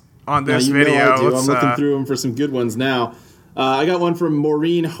comments on Yeah, this you video? know I do. Let's, I'm looking through them for some good ones now. I got one from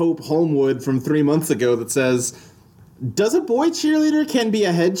Maureen Hope Holmwood from 3 months ago that says, does a boy cheerleader can be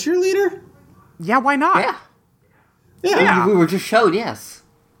a head cheerleader? Yeah, why not? Yeah. Yeah. We were just shown, yes.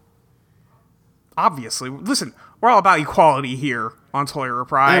 Obviously. Listen, we're all about equality here on Toy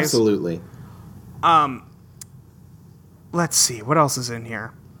Reprise. Absolutely. Let's see, what else is in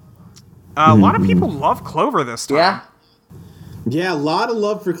here? A lot of people love Clover this time. Yeah. Yeah, a lot of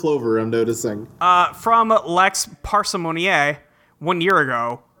love for Clover, I'm noticing. From Lex Parcimonier, 1 year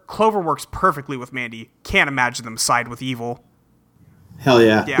ago, Clover works perfectly with Mandy. Can't imagine them side with evil. Hell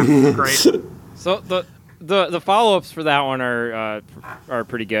yeah. Yeah, great. So the follow ups for that one are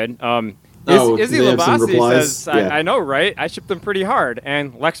pretty good. Oh, Izzy they have some Labasi replies? says, Yeah. I know, right? I shipped them pretty hard.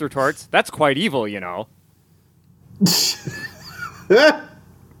 And Lex retorts, that's quite evil, you know.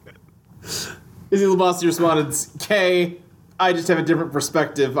 Izzy Labasi responded, K, I just have a different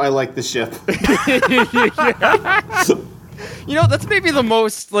perspective. I like the ship. You know, that's maybe the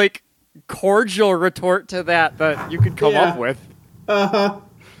most, like, cordial retort to that you could come Yeah. up with.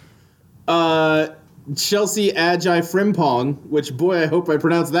 Chelsea Agi Frimpong, which, boy, I hope I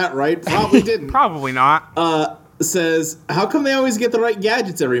pronounced that right. Probably didn't. Probably not. Says, how come they always get the right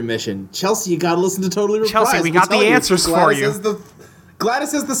gadgets every mission? Chelsea, you gotta listen to Totally Reprised. Chelsea, we got the tell you, answers for Gladys you.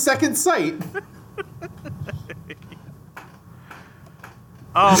 Gladys has the second sight.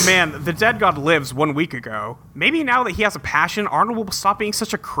 Oh man, the dead god lives 1 week ago. Maybe now that he has a passion, Arnold will stop being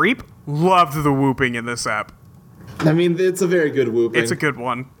such a creep. Loved the whooping in this ep. I mean, it's a very good whooping. It's a good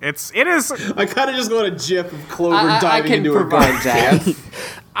one. It is. I kind of just want a gif of Clover I diving can into a provide garbage that. can.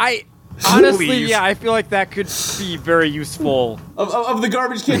 I honestly, Please. yeah, I feel like that could be very useful. of the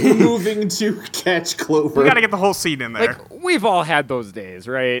garbage can moving to catch Clover. We gotta get the whole scene in there. Like, we've all had those days,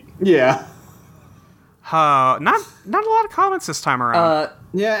 right? Yeah. Not a lot of comments this time around.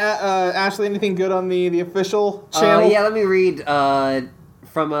 Yeah, Ashley, anything good on the official channel? Yeah, let me read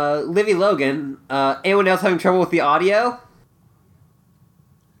from Livy Logan. Anyone else having trouble with the audio?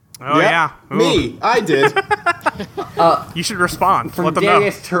 Oh Yep, yeah, Ooh. Me, I did. You should respond. From Let them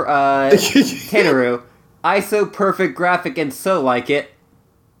Darius Tenaru. ISO perfect graphic and so like it.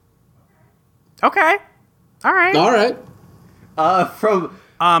 know. Okay. All right. All right. From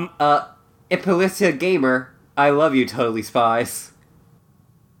Ippolicia Gamer. I love you, Totally Spies.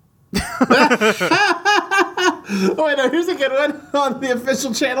 Oh, wait, no, here's a good one on the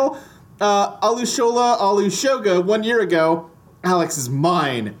official channel. Alushola Alushoga, 1 year ago. Alex is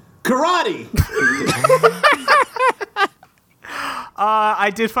mine. Karate! I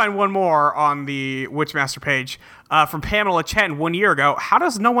did find one more on the Witchmaster page from Pamela Chen 1 year ago. How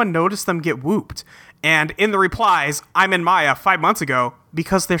does no one notice them get whooped? And in the replies, I'm in Maya 5 months ago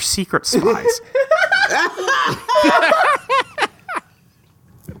because they're secret spies.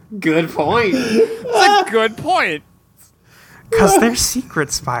 Good point. That's a good point. Because they're secret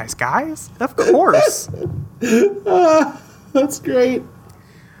spies, guys. Of course. That's great.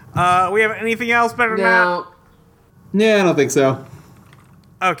 We have anything else better than Now, Yeah, I don't think so.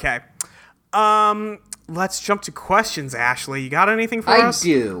 that? Okay. Let's jump to questions, Ashley. You got anything for I us?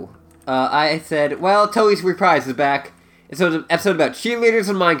 do. I said, well, Toby's Reprise is back. It's an episode about cheerleaders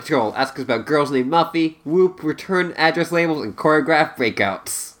and mind control. Ask us about girls named Muffy, Whoop, return address labels, and choreographed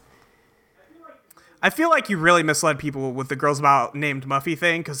breakouts. I feel like you really misled people with the girls about named Muffy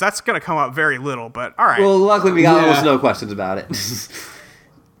thing, because that's going to come up very little, but all right. Well, luckily we got Yeah. almost no questions about it.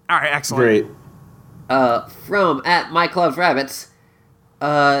 All right, excellent. Great. From at My Club's Rabbits,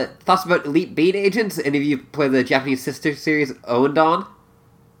 thoughts about Elite Beat Agents? Any of you play the Japanese sister series Oendon?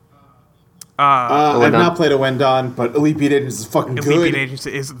 I've not played a Wendon, but Elite Beat Agents is fucking Elite good. Beat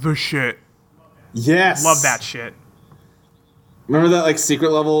Agency is the shit. Yes. Love that shit. Remember that like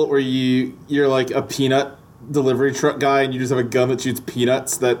secret level where you're like a peanut delivery truck guy and you just have a gun that shoots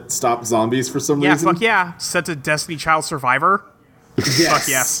peanuts that stop zombies for some Yeah, reason? fuck yeah. Set to Destiny Child Survivor. Yes. Fuck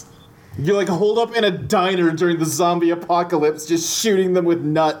yes. You like hold up in a diner during the zombie apocalypse, just shooting them with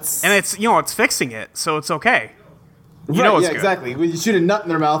nuts. And it's, it's fixing it, so it's okay. You right, know it's yeah, good. exactly. When you shoot a nut in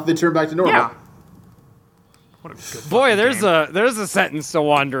their mouth, they turn back to normal. Yeah. What a good Boy, fucking game. there's a sentence to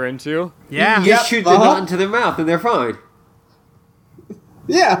wander into. Yeah. You Yep, just shoot the uh-huh. nut into their mouth and they're fine.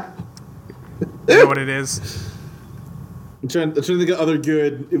 Yeah. You know what it is. I'm trying to think of other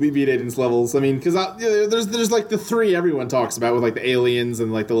good Elite Beat Agents levels. I mean, because there's like the three everyone talks about with like the aliens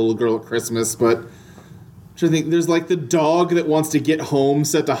and like the little girl at Christmas, but I'm trying to think. There's like the dog that wants to get home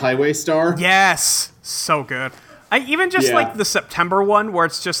set to Highway Star. Yes. So good. Even just Yeah. like the September one where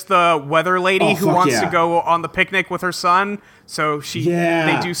it's just the weather lady Oh, who fuck wants yeah. to go on the picnic with her son. So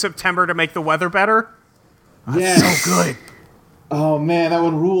Yeah. they do September to make the weather better. Yes. So good. Oh man, that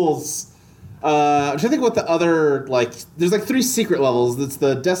one rules. I'm trying to think what the other like. There's like three secret levels. It's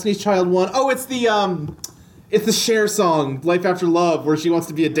the Destiny's Child one. Oh, it's the Cher song "Life After Love" where she wants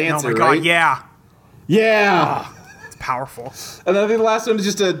to be a Oh dancer. my god, right? yeah. Yeah. It's powerful. And then I think the last one is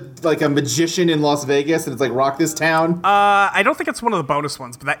just a magician in Las Vegas, and it's like Rock This Town. I don't think it's one of the bonus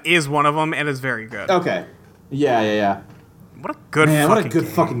ones, but that is one of them and is very good. Okay. Yeah. What a good Man, fucking what a good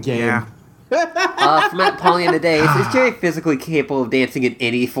game. fucking game. Yeah. From at Pollyanna Days, is Jerry physically capable of dancing in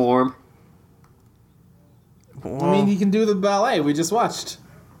any form? I mean, he can do the ballet we just watched.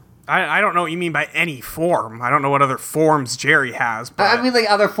 I don't know what you mean by any form. I don't know what other forms Jerry has. But I mean, like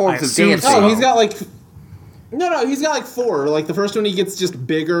other forms I of assume dancing. so. Oh, he's got like. No, he's got like four. Like the first one, he gets just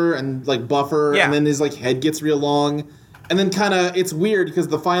bigger and like buffer, Yeah. and then his like head gets real long, and then kind of it's weird because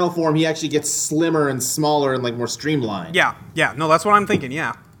the final form he actually gets slimmer and smaller and like more streamlined. yeah. No, that's what I'm thinking.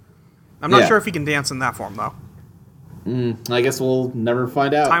 Yeah. I'm not Yeah. sure if he can dance in that form, though. I guess we'll never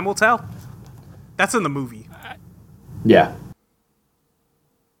find out. Time will tell. That's in the movie. Yeah.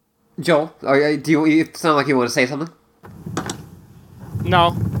 Joel, you sound like you want to say something?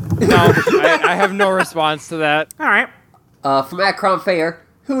 No, I have no response to that. All right. From Akron Fair,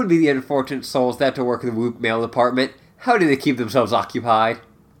 who would be the unfortunate souls that have to work in the Whoop mail department? How do they keep themselves occupied?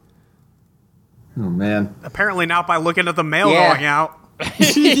 Oh, man. Apparently not by looking at the mail Yeah. going out.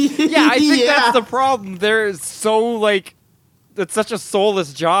 Yeah, I think Yeah. that's the problem. They're so, like, it's such a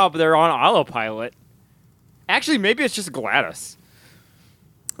soulless job, they're on autopilot. Actually, maybe it's just Gladys.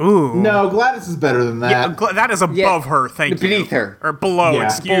 Ooh. No, Gladys is better than that. Yeah, that is above her, thank you. Beneath her. Or below, Yeah.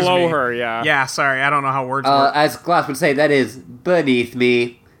 excuse me. Below her, yeah. Yeah, sorry, I don't know how words work. As Glass would say, that is beneath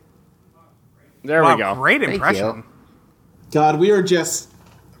me. There Wow, we go. great Thank impression. you. God, we are just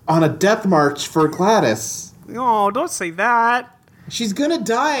on a death march for Gladys. Oh, don't say that. She's gonna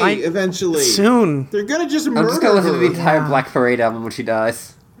die eventually. Soon. They're gonna just I'm murder just gonna listen to the her. entire Black Parade album when she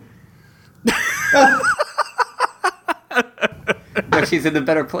dies. No, she's in a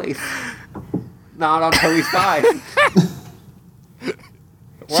better place. Not on Toby's side.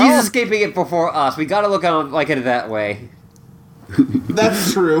 She's escaping it before us. We gotta look at it that way.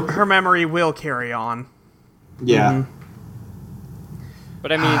 That's true. Her memory will carry on. Yeah.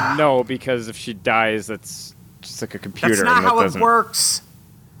 But I mean, no, because if she dies, that's just like a computer. That's not and that how it doesn't... works.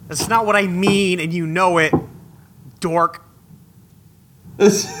 That's not what I mean, and you know it, dork.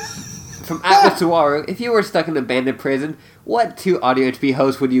 From Atlas Suwaru, if you were stuck in an abandoned prison, what two Audio HP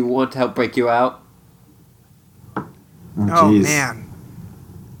hosts would you want to help break you out? Oh, jeez. man.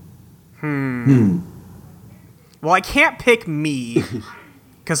 Well, I can't pick me,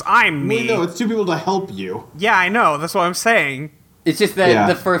 because I'm me. Well, no, it's two people to help you. Yeah, I know. That's what I'm saying. It's just that Yeah.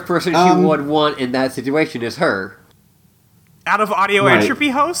 the first person she would want in that situation is her. Out of audio Right. entropy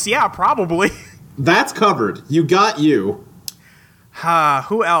hosts? Yeah, probably. That's covered. You got you.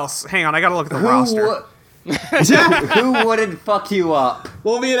 Who else? Hang on, I gotta look at the roster. Who wouldn't fuck you up?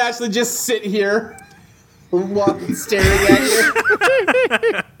 Well, me and Ashley just sit here, staring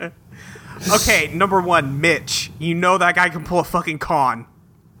at you. Okay, number one, Mitch. You know that guy can pull a fucking con.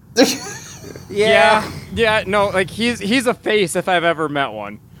 Yeah, no, like he's a face if I've ever met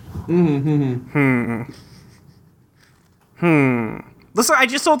one. Listen, I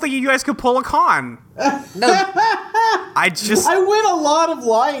just don't think you guys could pull a con. No, I win a lot of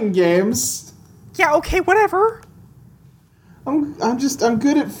lying games. yeah, okay, whatever. I'm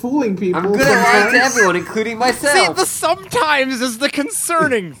good at fooling people. I'm good at lying to sometimes. everyone, including See, myself. the sometimes is the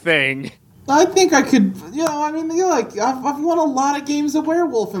concerning thing. I think I could, I've won a lot of games of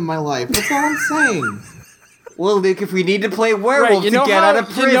werewolf in my life. That's all I'm saying. Well, Luke, if we need to play werewolf to get out of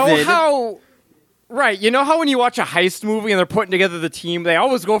prison... You know how when you watch a heist movie and they're putting together the team, they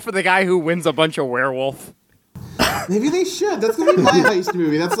always go for the guy who wins a bunch of werewolf? Maybe they should. That's gonna be my heist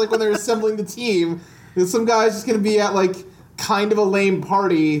movie. That's like when they're assembling the team. There's some guy's just gonna be at like kind of a lame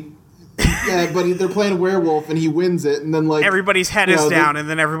party, but they're playing a werewolf and he wins it, and then like Everybody's head is down, and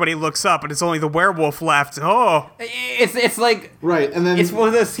then everybody looks up, and it's only the werewolf left. Oh, It's like... right, and then It's one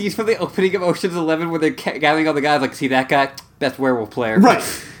of those scenes from the opening of Ocean's 11 where they're gathering all the guys, like, see that guy? Best werewolf player. right.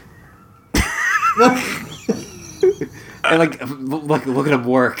 And, look at him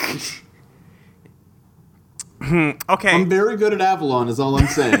work. okay. I'm very good at Avalon, is all I'm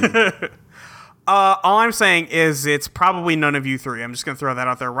saying. All I'm saying is it's probably none of you three. I'm just gonna throw that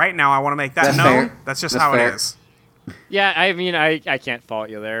out there right now. I want to make that That's known. fair. That's just That's how fair. it is. Yeah, I mean, I can't fault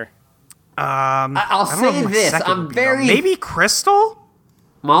you there. I'll I don't know say who my this, second I'm would be, though. very... maybe Crystal.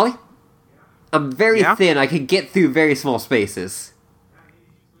 Molly? I'm very Yeah? thin, I can get through very small spaces.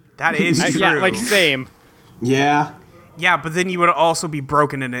 That is true. Yeah, like same. Yeah. Yeah, but then you would also be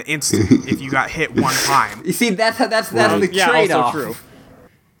broken in an instant if you got hit one time. You see, that's the Yeah, trade-off. also true.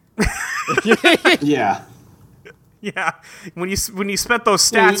 Yeah. Yeah, when you spent those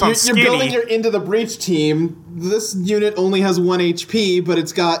stats on You're skinny. building your Into the Breach team. This unit only has 1 HP, but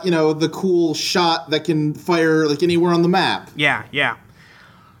it's got, the cool shot that can fire like anywhere on the map. Yeah. I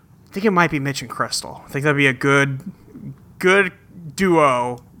think it might be Mitch and Crystal. I think that'd be a good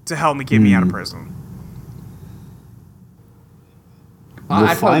duo to help me get me out of prison.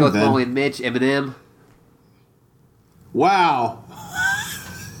 I'd probably go with then. Molly and Mitch, Eminem. Wow.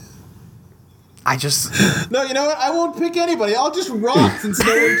 I just No, you know what? I won't pick anybody. I'll just rock since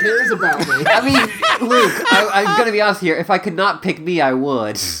no one cares about me. I mean, Luke, I'm gonna be honest here. If I could not pick me, I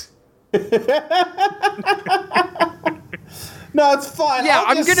would. No, it's fine. Yeah, I'll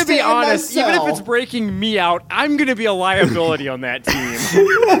I'm just gonna stay be in honest. my Even if cell. it's breaking me out, I'm gonna be a liability on that team.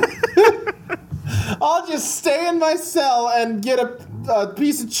 I'll just stay in my cell and get a a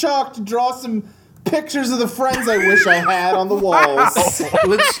piece of chalk to draw some pictures of the friends I wish I had on the walls.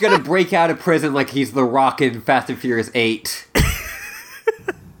 Luke's gonna break out of prison like he's the Rock in Fast and Furious 8.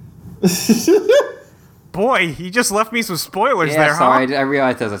 Boy, he just left me some spoilers Yeah, there, sorry, huh? I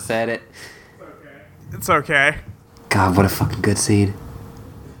realized as I said it. It's okay. God, what a fucking good scene.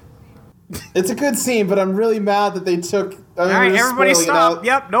 It's a good scene, but I'm really mad that they took. All right, everybody stop.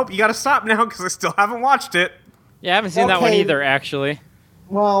 Yep, nope, you gotta stop now because I still haven't watched it. Yeah, I haven't seen that one Okay. either, actually.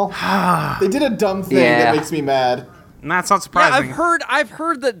 Well, they did a dumb thing Yeah. that makes me mad. And that's not Yeah, surprising. I've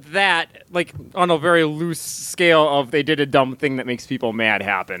heard that like on a very loose scale of they did a dumb thing that makes people mad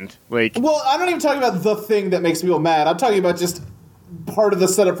happened. Like, Well, I'm not even talking about the thing that makes people mad. I'm talking about just part of the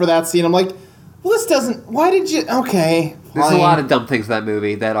setup for that scene. I'm like, well, this doesn't. Why did you? Okay, There's a fine. lot of dumb things in that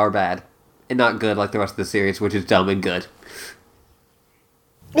movie that are bad. And not good like the rest of the series, which is dumb and good.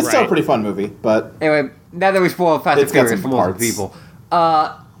 It's still a Right. pretty fun movie, but Anyway, now that we spoiled Fast and It's got Furious some for multiple parts. people.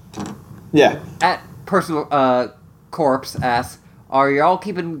 yeah. At Personal Corpse asks, are y'all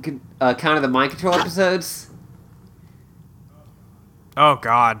keeping count of the Mind Control episodes? Oh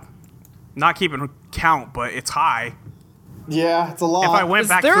God, not keeping count, but it's high. Yeah, it's a lot. If I went Is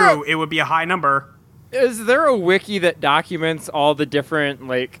back there through, it would be a high number. is there a wiki that documents all the different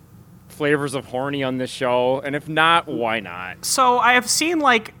like flavors of horny on this show? And if not, why not? So I have seen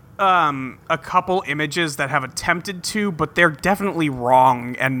like a couple images that have attempted to, but they're definitely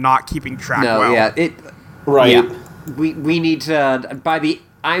wrong and not keeping track No, well. yeah, it. right. Yeah, we need to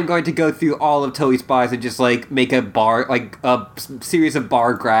I'm going to go through all of Toei Spies and just like make a series of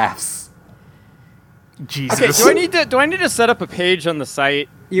bar graphs. Jesus. Okay, do I need to set up a page on the site?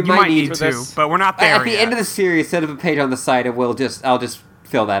 You might need for to, this. but we're not there At the yet. end of the series, set up a page on the site, and I'll just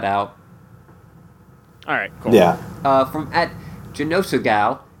fill that out. All right, cool. Yeah. From at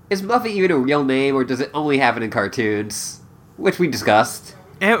Genosugal, is Muffy even a real name, or does it only happen in cartoons? Which we discussed.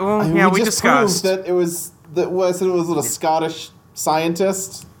 Well, I mean, yeah, we just discussed. proved that it was a Scottish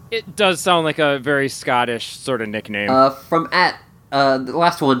scientist. It does sound like a very Scottish sort of nickname. From at the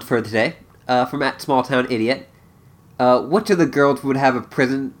last one for today. From at Small Town Idiot. Which of the girls would have a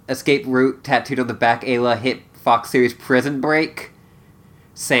prison escape route tattooed on the back Ayla hit Fox series Prison Break?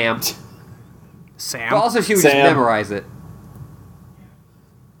 Sam. Sam. But also she would Sam. just memorize it.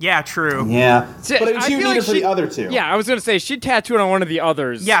 Yeah, true. Yeah. See, But I mean, she feel would need like it for the other two. Yeah, I was gonna say she'd tattoo it on one of the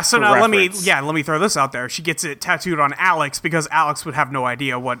others. Yeah, so for now reference. let me throw this out there. She gets it tattooed on Alex because Alex would have no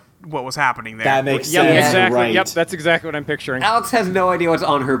idea what was happening there. That makes Yep, sense. Yeah. exactly. Right. Yep, that's exactly what I'm picturing. Alex has no idea what's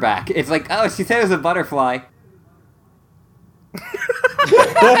on her back. It's like, oh, she said it was a butterfly.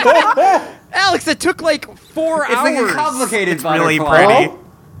 Alex, it took like 4 It's hours. like a complicated It's really butterfly. pretty.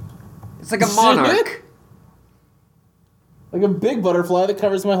 It's like a monarch. Like a big butterfly that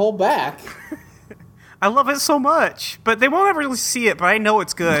covers my whole back. I love it so much, but they won't ever really see it. But I know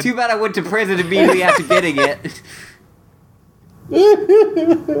it's good. Too bad I went to prison immediately after getting it.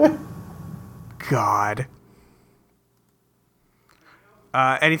 God.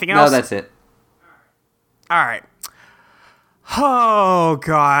 Anything No, else? that's it. All right. Oh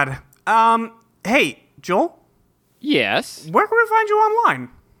God. Hey, Joel, Yes. where can we find you online?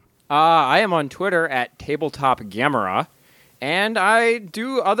 I am on Twitter at Tabletop Gamera, and I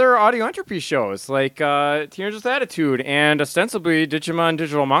do other audio entropy shows like Teenagers with Attitude and ostensibly Digimon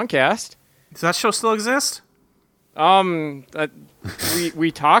Digital Moncast. Does that show still exist?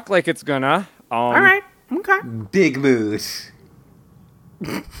 We talk like it's gonna. All right. Okay. Big mood.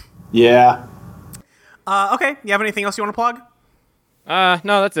 Yeah. Okay. You have anything else you want to plug?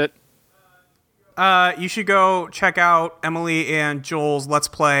 No, that's it. You should go check out Emily and Joel's Let's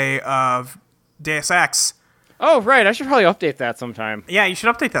Play of Deus Ex. Oh, right. I should probably update that sometime. Yeah, you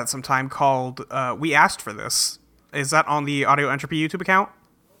should update that sometime called We Asked for This. Is that on the Audio Entropy YouTube account?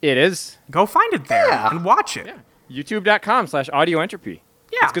 It is. Go find it there Yeah. and watch it. YouTube.com/audioentropy.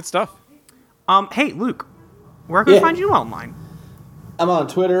 Yeah. It's good stuff. Hey, Luke, where can we Yeah. find you online? I'm on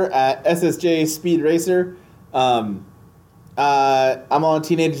Twitter at SSJ Speed Racer. I'm on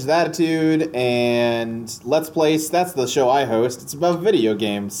Teenagers with Attitude and Let's Place. That's the show I host. It's about video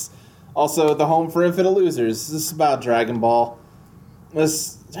games. Also, the home for Infinite Losers. This is about Dragon Ball.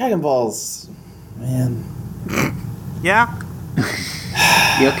 Dragon Ball's, man. Yeah?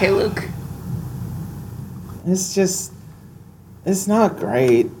 You okay, Luke? It's it's not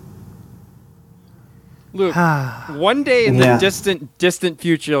great. Luke, one day in Yeah. the distant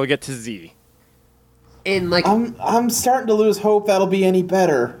future, you'll get to Z. In like, I'm starting to lose hope that'll be any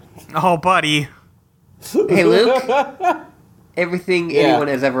better. Oh, buddy. hey, Luke. Everything Yeah. anyone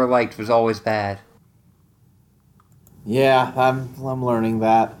has ever liked was always bad. Yeah, I'm learning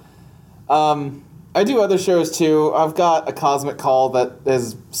that. I do other shows too. I've got a Cosmic Call that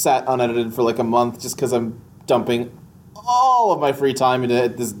has sat unedited for like a month just because I'm dumping all of my free time into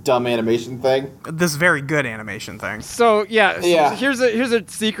this dumb animation thing. This very good animation thing. So Yeah. here's a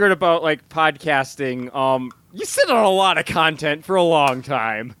secret about like podcasting. You sit on a lot of content for a long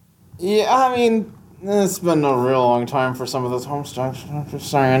time. Yeah, I mean, it's been a real long time for some of those Homestuck. I'm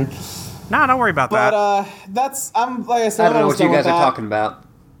just saying. No, don't worry about But that. I'm like I said, I don't know I'm what you done with guys are that. talking about.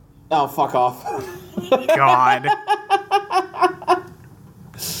 Oh, fuck off. God.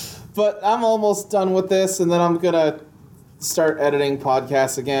 But I'm almost done with this, and then I'm gonna start editing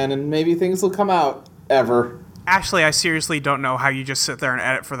podcasts again, and maybe things will come out ever. Ashley, I seriously don't know how you just sit there and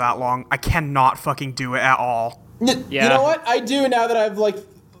edit for that long. I cannot fucking do it at all. You Yeah. know what? I do now that I've like.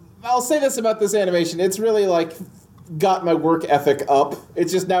 I'll say this about this animation. It's really like got my work ethic up.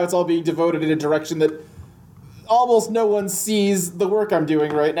 It's just now it's all being devoted in a direction that almost no one sees the work I'm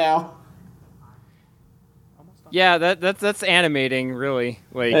doing right now. Yeah, that's animating really.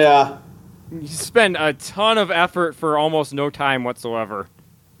 Like Yeah. you spend a ton of effort for almost no time whatsoever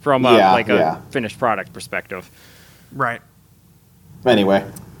from Yeah, like a yeah. finished product perspective. Right. Anyway,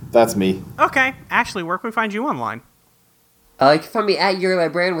 that's me. Okay, Ashley, where can we find you online? You can find me at Your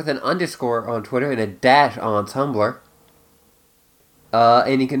Librarian with an underscore on Twitter and a dash on Tumblr.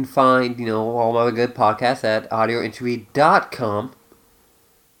 And you can find, all my other good podcasts at audioentry.com.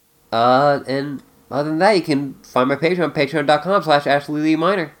 And other than that, you can find my Patreon,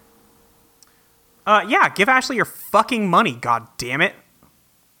 patreon.com/AshleyLeeMinor. Yeah, give Ashley your fucking money, god damn it.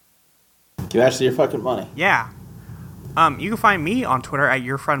 Give Ashley your fucking money. Yeah. You can find me on Twitter at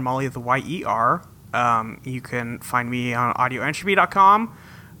your friend Molly the YER. You can find me on audioentropy.com,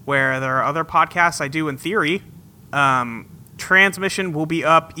 where there are other podcasts I do in theory. Transmission will be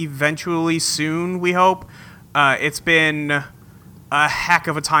up eventually soon, we hope. It's been a heck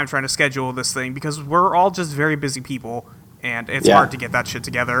of a time trying to schedule this thing because we're all just very busy people, and it's Yeah. hard to get that shit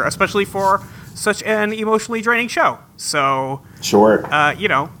together, especially for such an emotionally draining show. So, Sure.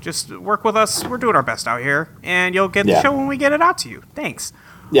 just work with us. We're doing our best out here, and you'll get the Yeah. show when we get it out to you. Thanks.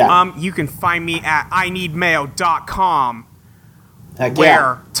 Yeah. You can find me at ineedmail.com, Heck where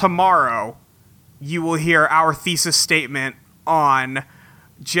yeah. tomorrow you will hear our thesis statement on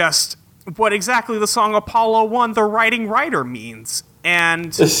just what exactly the song Apollo 1, The Writing Writer, means. And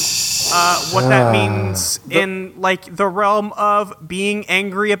what that means in, like, the realm of being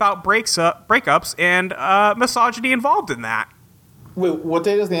angry about breakups and misogyny involved in that. Wait, what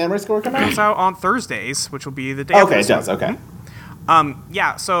day does the anime score come Comes out? out on Thursdays, which will be the day after Okay, it this does. one. Okay.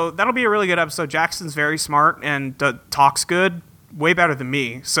 Yeah, so that'll be a really good episode. Jackson's very smart and talks good, way better than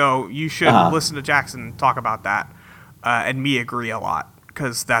me. So you should listen to Jackson talk about that, and me agree a lot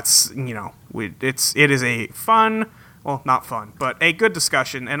because that's it is a fun, well, not fun, but a good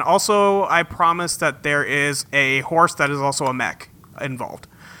discussion. And also, I promise that there is a horse that is also a mech involved.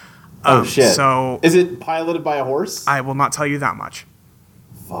 Oh shit. So is it piloted by a horse? I will not tell you that much.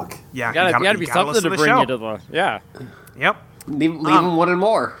 Fuck. Yeah, Gotta be you something listen to the bring show. you to the Yep. Leave them wanting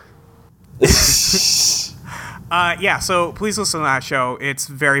more. Yeah, so please listen to that show. It's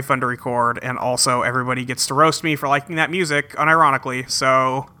very fun to record, and also everybody gets to roast me for liking that music, unironically.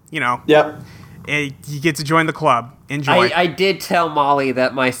 So, Yep. you get to join the club. Enjoy. I did tell Molly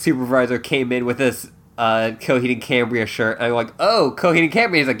that my supervisor came in with this Coheed and Cambria shirt. I'm like, oh, Coheed and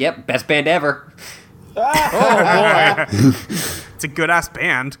Cambria. He's like, yep, best band ever. It's a good-ass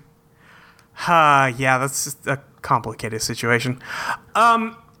band. Yeah, that's just a complicated situation.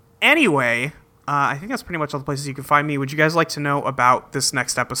 Anyway, I think that's pretty much all the places you can find me. Would you guys like to know about this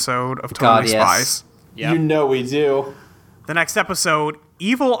next episode of Totally God, yes. Spies? Yeah. You know we do. The next episode,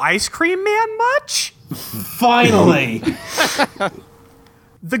 Evil Ice Cream Man much? Finally.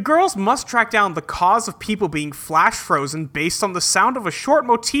 The girls must track down the cause of people being flash frozen based on the sound of a short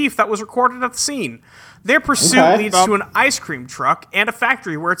motif that was recorded at the scene. Their pursuit Okay. leads to an ice cream truck and a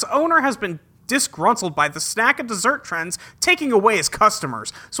factory where its owner has been disgruntled by the snack and dessert trends taking away his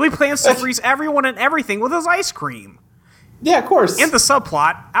customers. So he plans to freeze everyone and everything with his ice cream. Yeah, of course. In the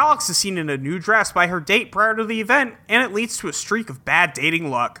subplot, Alex is seen in a new dress by her date prior to the event, and it leads to a streak of bad dating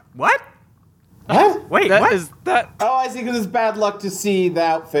luck. What? What? Wait, That what? is that. Oh, I see, because it's bad luck to see the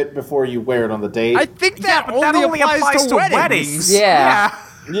outfit before you wear it on the date. I think that, but that only applies to weddings. Yeah.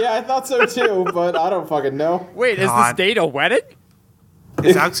 Yeah, I thought so too, but I don't fucking know. Wait, is this God. date a wedding?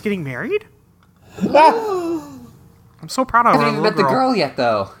 Is Alex getting married? I'm so proud of I her haven't even little met the girl yet,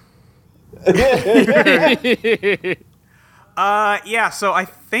 though. Yeah, so I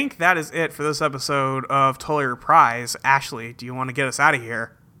think that is it for this episode of Totally Reprise. Ashley, do you want to get us out of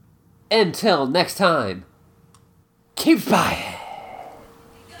here? Until next time, keep spying.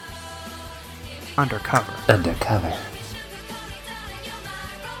 undercover. Undercover.